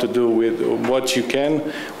 So how to do with what you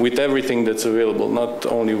can with everything that's available, not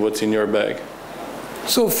only what's in your bag.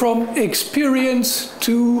 So from experience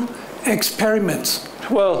to experiments.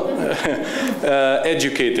 Well,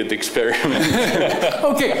 educated experiment.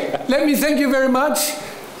 Okay, let me thank you very much,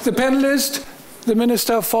 the panelists, the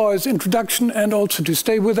Minister for his introduction, and also to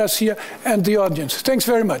stay with us here, and the audience. Thanks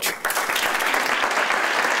very much.